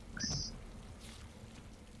 126.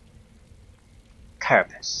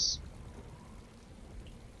 Carapace.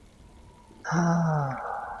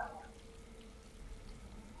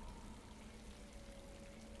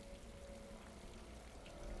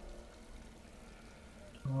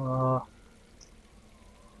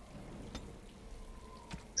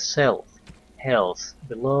 Self health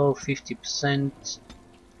below 50%.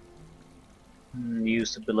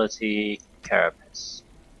 Usability Carapace.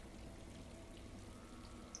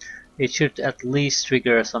 It should at least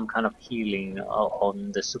trigger some kind of healing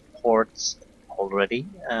on the supports already,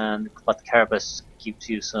 but Carapace gives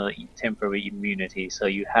you some temporary immunity, so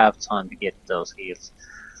you have time to get those heals.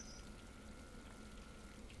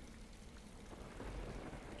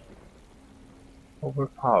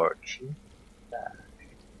 Overpowered, shield back.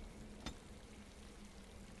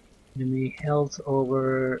 Enemy health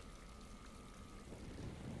over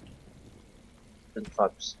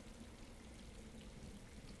 25%.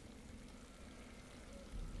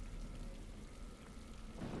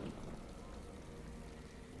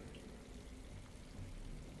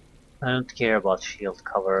 I don't care about shield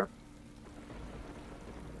cover.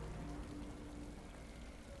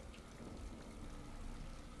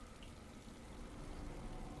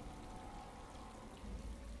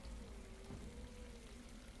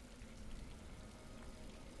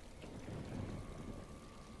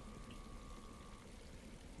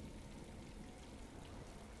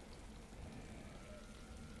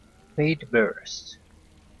 Fade burst.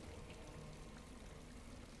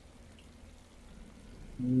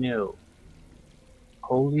 No.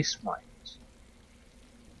 Holy Smite.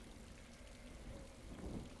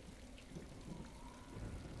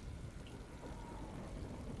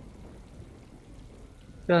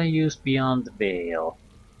 Can I use Beyond the Veil?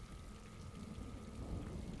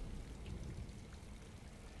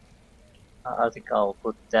 I think I'll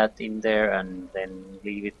put that in there and then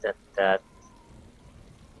leave it at that.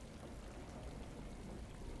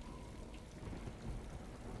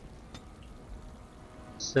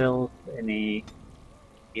 Self any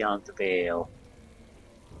Beyond the Veil.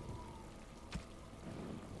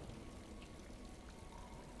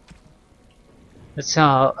 Let's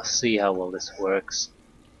see how well this works.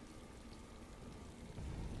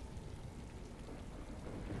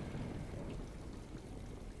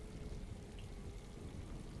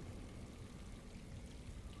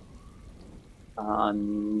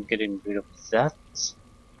 I'm getting rid of that.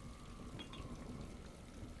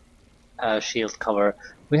 Shield cover.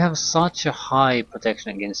 We have such a high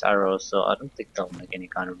protection against arrows, so I don't think that'll make any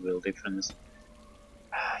kind of real difference.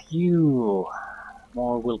 You,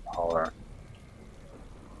 more willpower.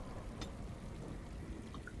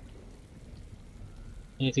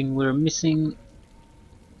 Anything we're missing?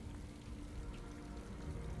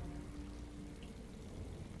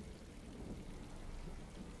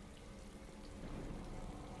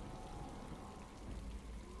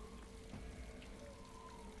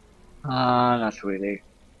 Not really.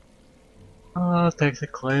 Take the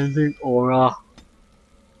cleansing aura.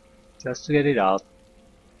 Just to get it out.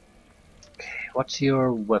 Okay, what's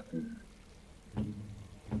your weapon?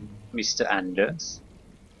 Mr. Anders.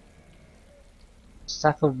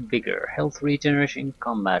 Staff of Vigor. Health regeneration in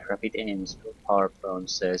combat. Rapid aims. Power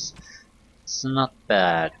bonuses. It's not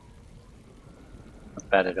bad. Not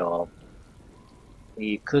bad at all.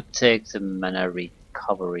 We could take the mana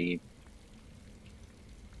recovery.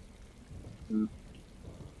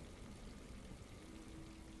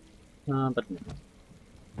 But no.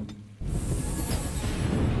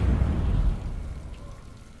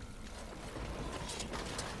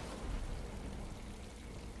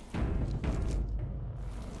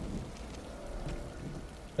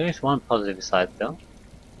 There is one positive side though.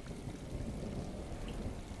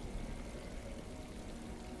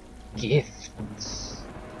 Gifts.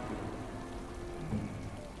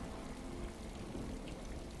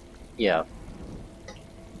 Yeah.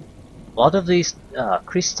 A lot of these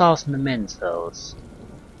Kristaps mementos.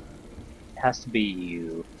 It has to be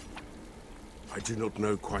you. I do not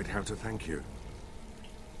know quite how to thank you.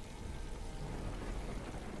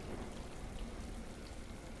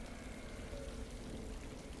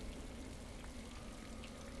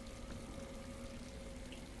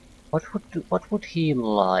 What would he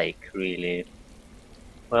like really?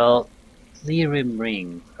 Well, Lyrim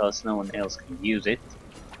Ring, because no one else can use it.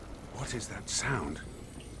 What is that sound?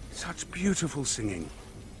 Such beautiful singing.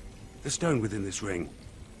 The stone within this ring.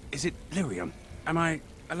 Is it lyrium? Am I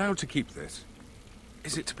allowed to keep this?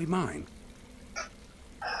 Is it to be mine?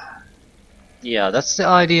 Yeah, that's the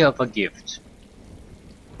idea of a gift.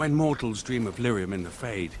 When mortals dream of lyrium in the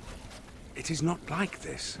Fade, it is not like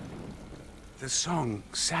this. The song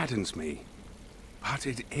saddens me, but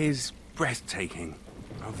it is breathtaking.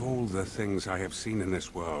 Of all the things I have seen in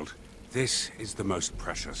this world, this is the most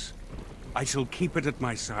precious. I shall keep it at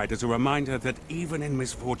my side as a reminder that even in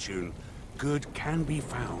misfortune, good can be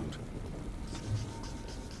found.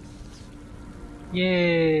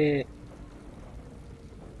 Yay!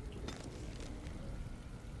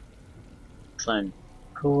 Excellent.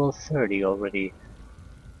 Cool 30 already.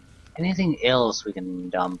 Anything else we can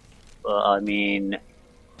dump? I mean,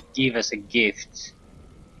 give as a gift.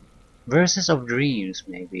 Verses of Dreams,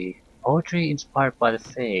 maybe. Poetry inspired by the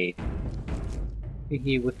Fae.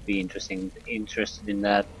 He would be interested in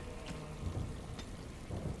that.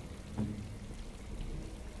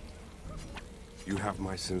 You have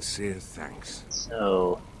my sincere thanks.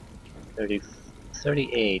 So,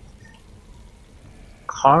 38.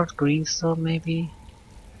 Carved greenstone, maybe?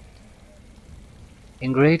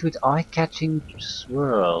 Engraved with eye-catching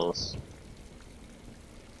swirls.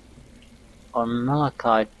 Or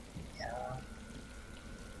malachite. Yeah.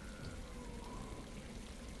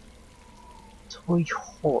 Toy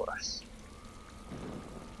horse.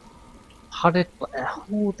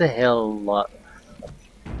 Who the hell?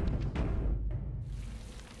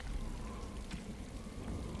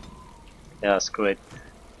 Yeah, screw it.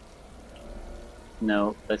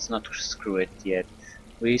 No, let's not screw it yet.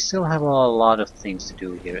 We still have a lot of things to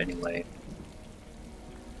do here anyway.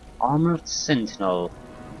 Armored Sentinel.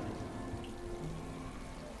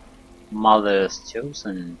 Mother's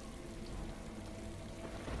Chosen.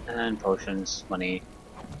 And potions, money.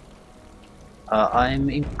 I'm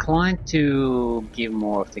inclined to give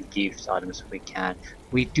more of the gift items if we can.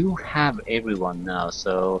 We do have everyone now,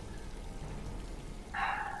 so...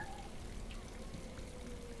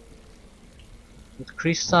 Would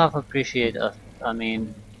Kristoff appreciate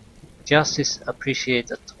Justice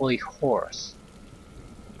appreciate a toy horse?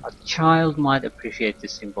 A child might appreciate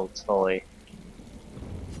this simple toy.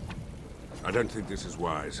 I don't think this is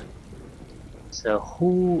wise. So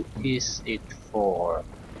who is it for?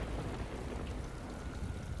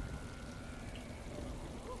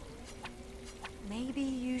 Maybe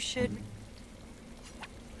you should...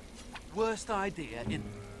 Worst idea in...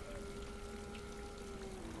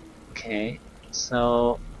 Okay,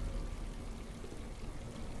 so...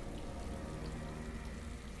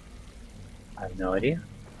 I have no idea.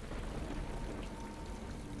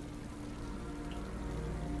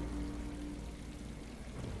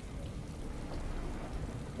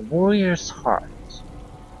 The Warrior's Heart.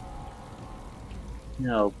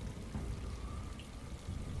 No.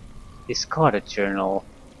 Discarded Journal.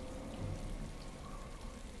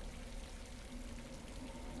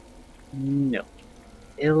 No.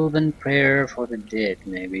 Elven Prayer for the Dead,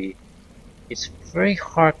 maybe. It's very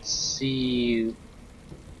hard to see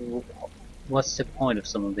what's the point of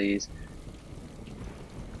some of these.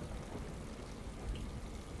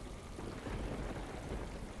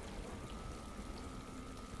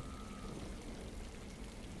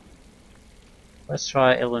 Let's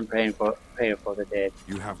try Elven Prayer for the Dead.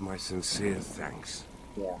 You have my sincere thanks.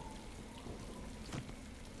 Yeah.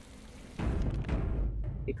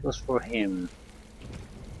 It was for him.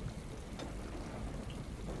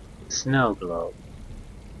 Snow Globe.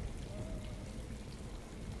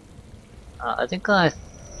 I think I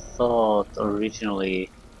thought originally...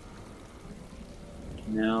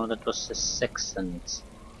 No, that was the Sextant.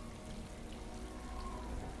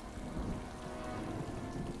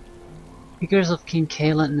 Figures of King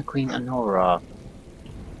Kaelan and Queen Anora.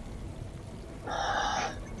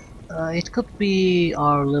 It could be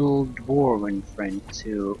our little dwarven friend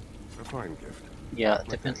too. A fine gift. Yeah,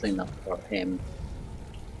 definitely not for him.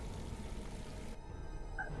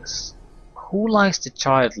 Who likes the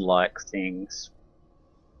childlike things?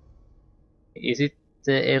 Is it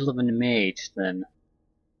the Elven Mage then?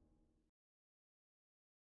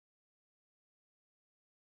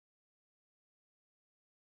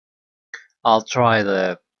 I'll try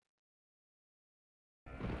the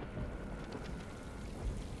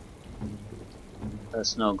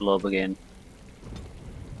snow globe again.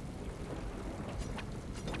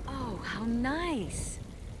 Oh, how nice!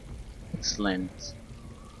 Excellent.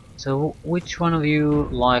 So, which one of you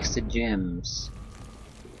likes the gems?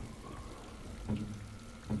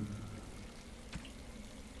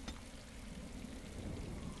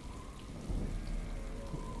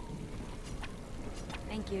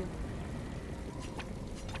 Thank you.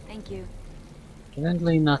 Thank you.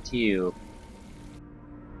 Evidently not you.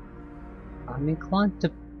 I'm inclined to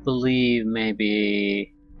believe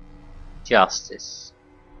maybe Justice.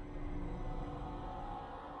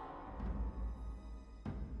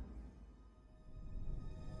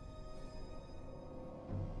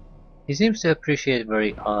 He seems to appreciate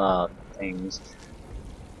very odd things.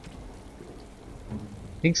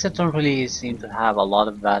 Things that don't really seem to have a lot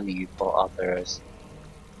of value for others.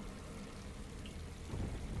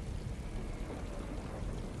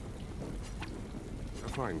 A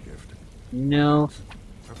fine gift. No.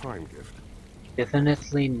 A fine gift.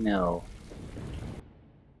 Definitely no.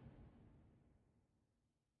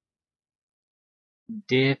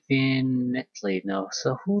 Definitely no.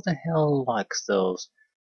 So who the hell likes those?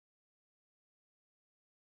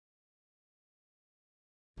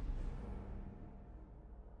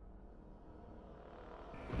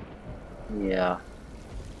 Yeah.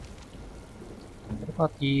 What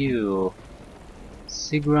about you?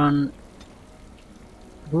 Sigrun.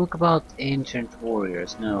 Book about ancient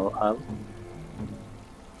warriors. No,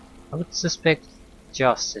 I would suspect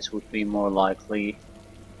justice would be more likely.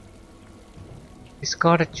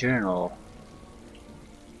 Discarded journal.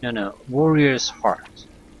 No, warrior's heart.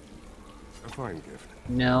 A fine gift.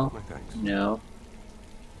 No, My thanks. no.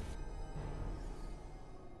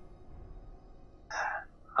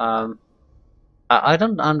 I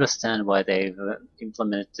don't understand why they've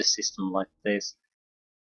implemented the system like this.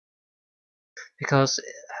 Because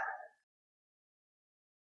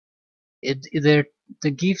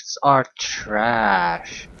the gifts are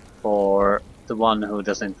trash for the one who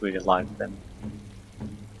doesn't really like them.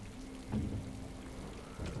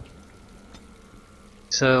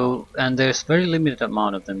 So, and there's very limited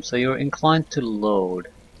amount of them, so you're inclined to load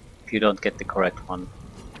if you don't get the correct one.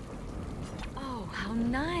 Oh, how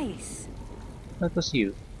nice. That was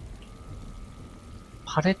you.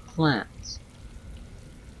 Potted plants.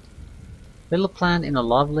 Little plant in a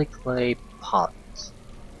lovely clay pot.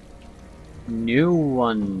 No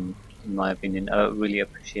one, in my opinion, really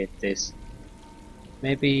appreciate this.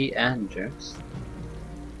 Maybe Anders.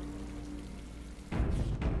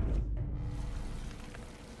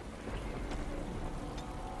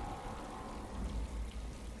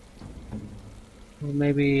 Or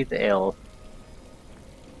maybe the elf.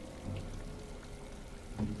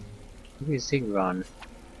 Maybe Sigrun.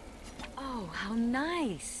 Oh, how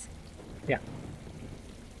nice. Yeah.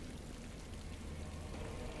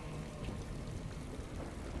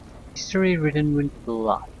 History written with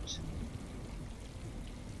blood.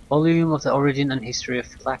 Volume of the origin and history of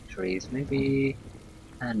phylacteries. Maybe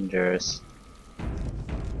Anders.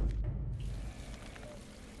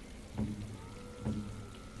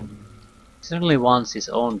 Certainly wants his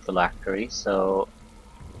own phylactery, so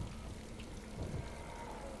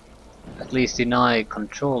at least deny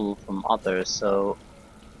control from others, so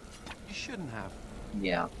You shouldn't have.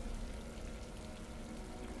 yeah.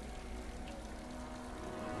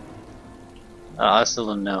 I still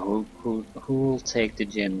don't know who will take the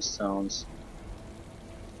gemstones.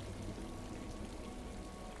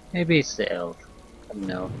 Maybe it's the elf. I don't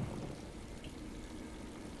know.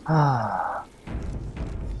 Ah.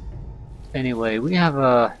 Anyway, we have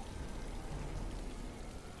a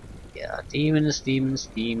demons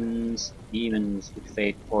with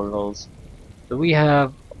fate portals. So we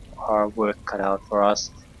have our work cut out for us.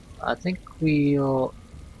 I think we'll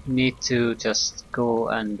need to just go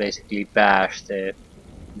and basically bash the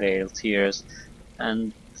veiled tears,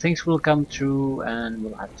 and things will come through and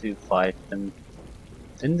we'll have to fight them.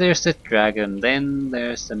 Then there's the dragon, then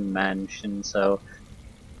there's the mansion, so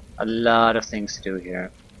a lot of things to do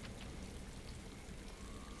here.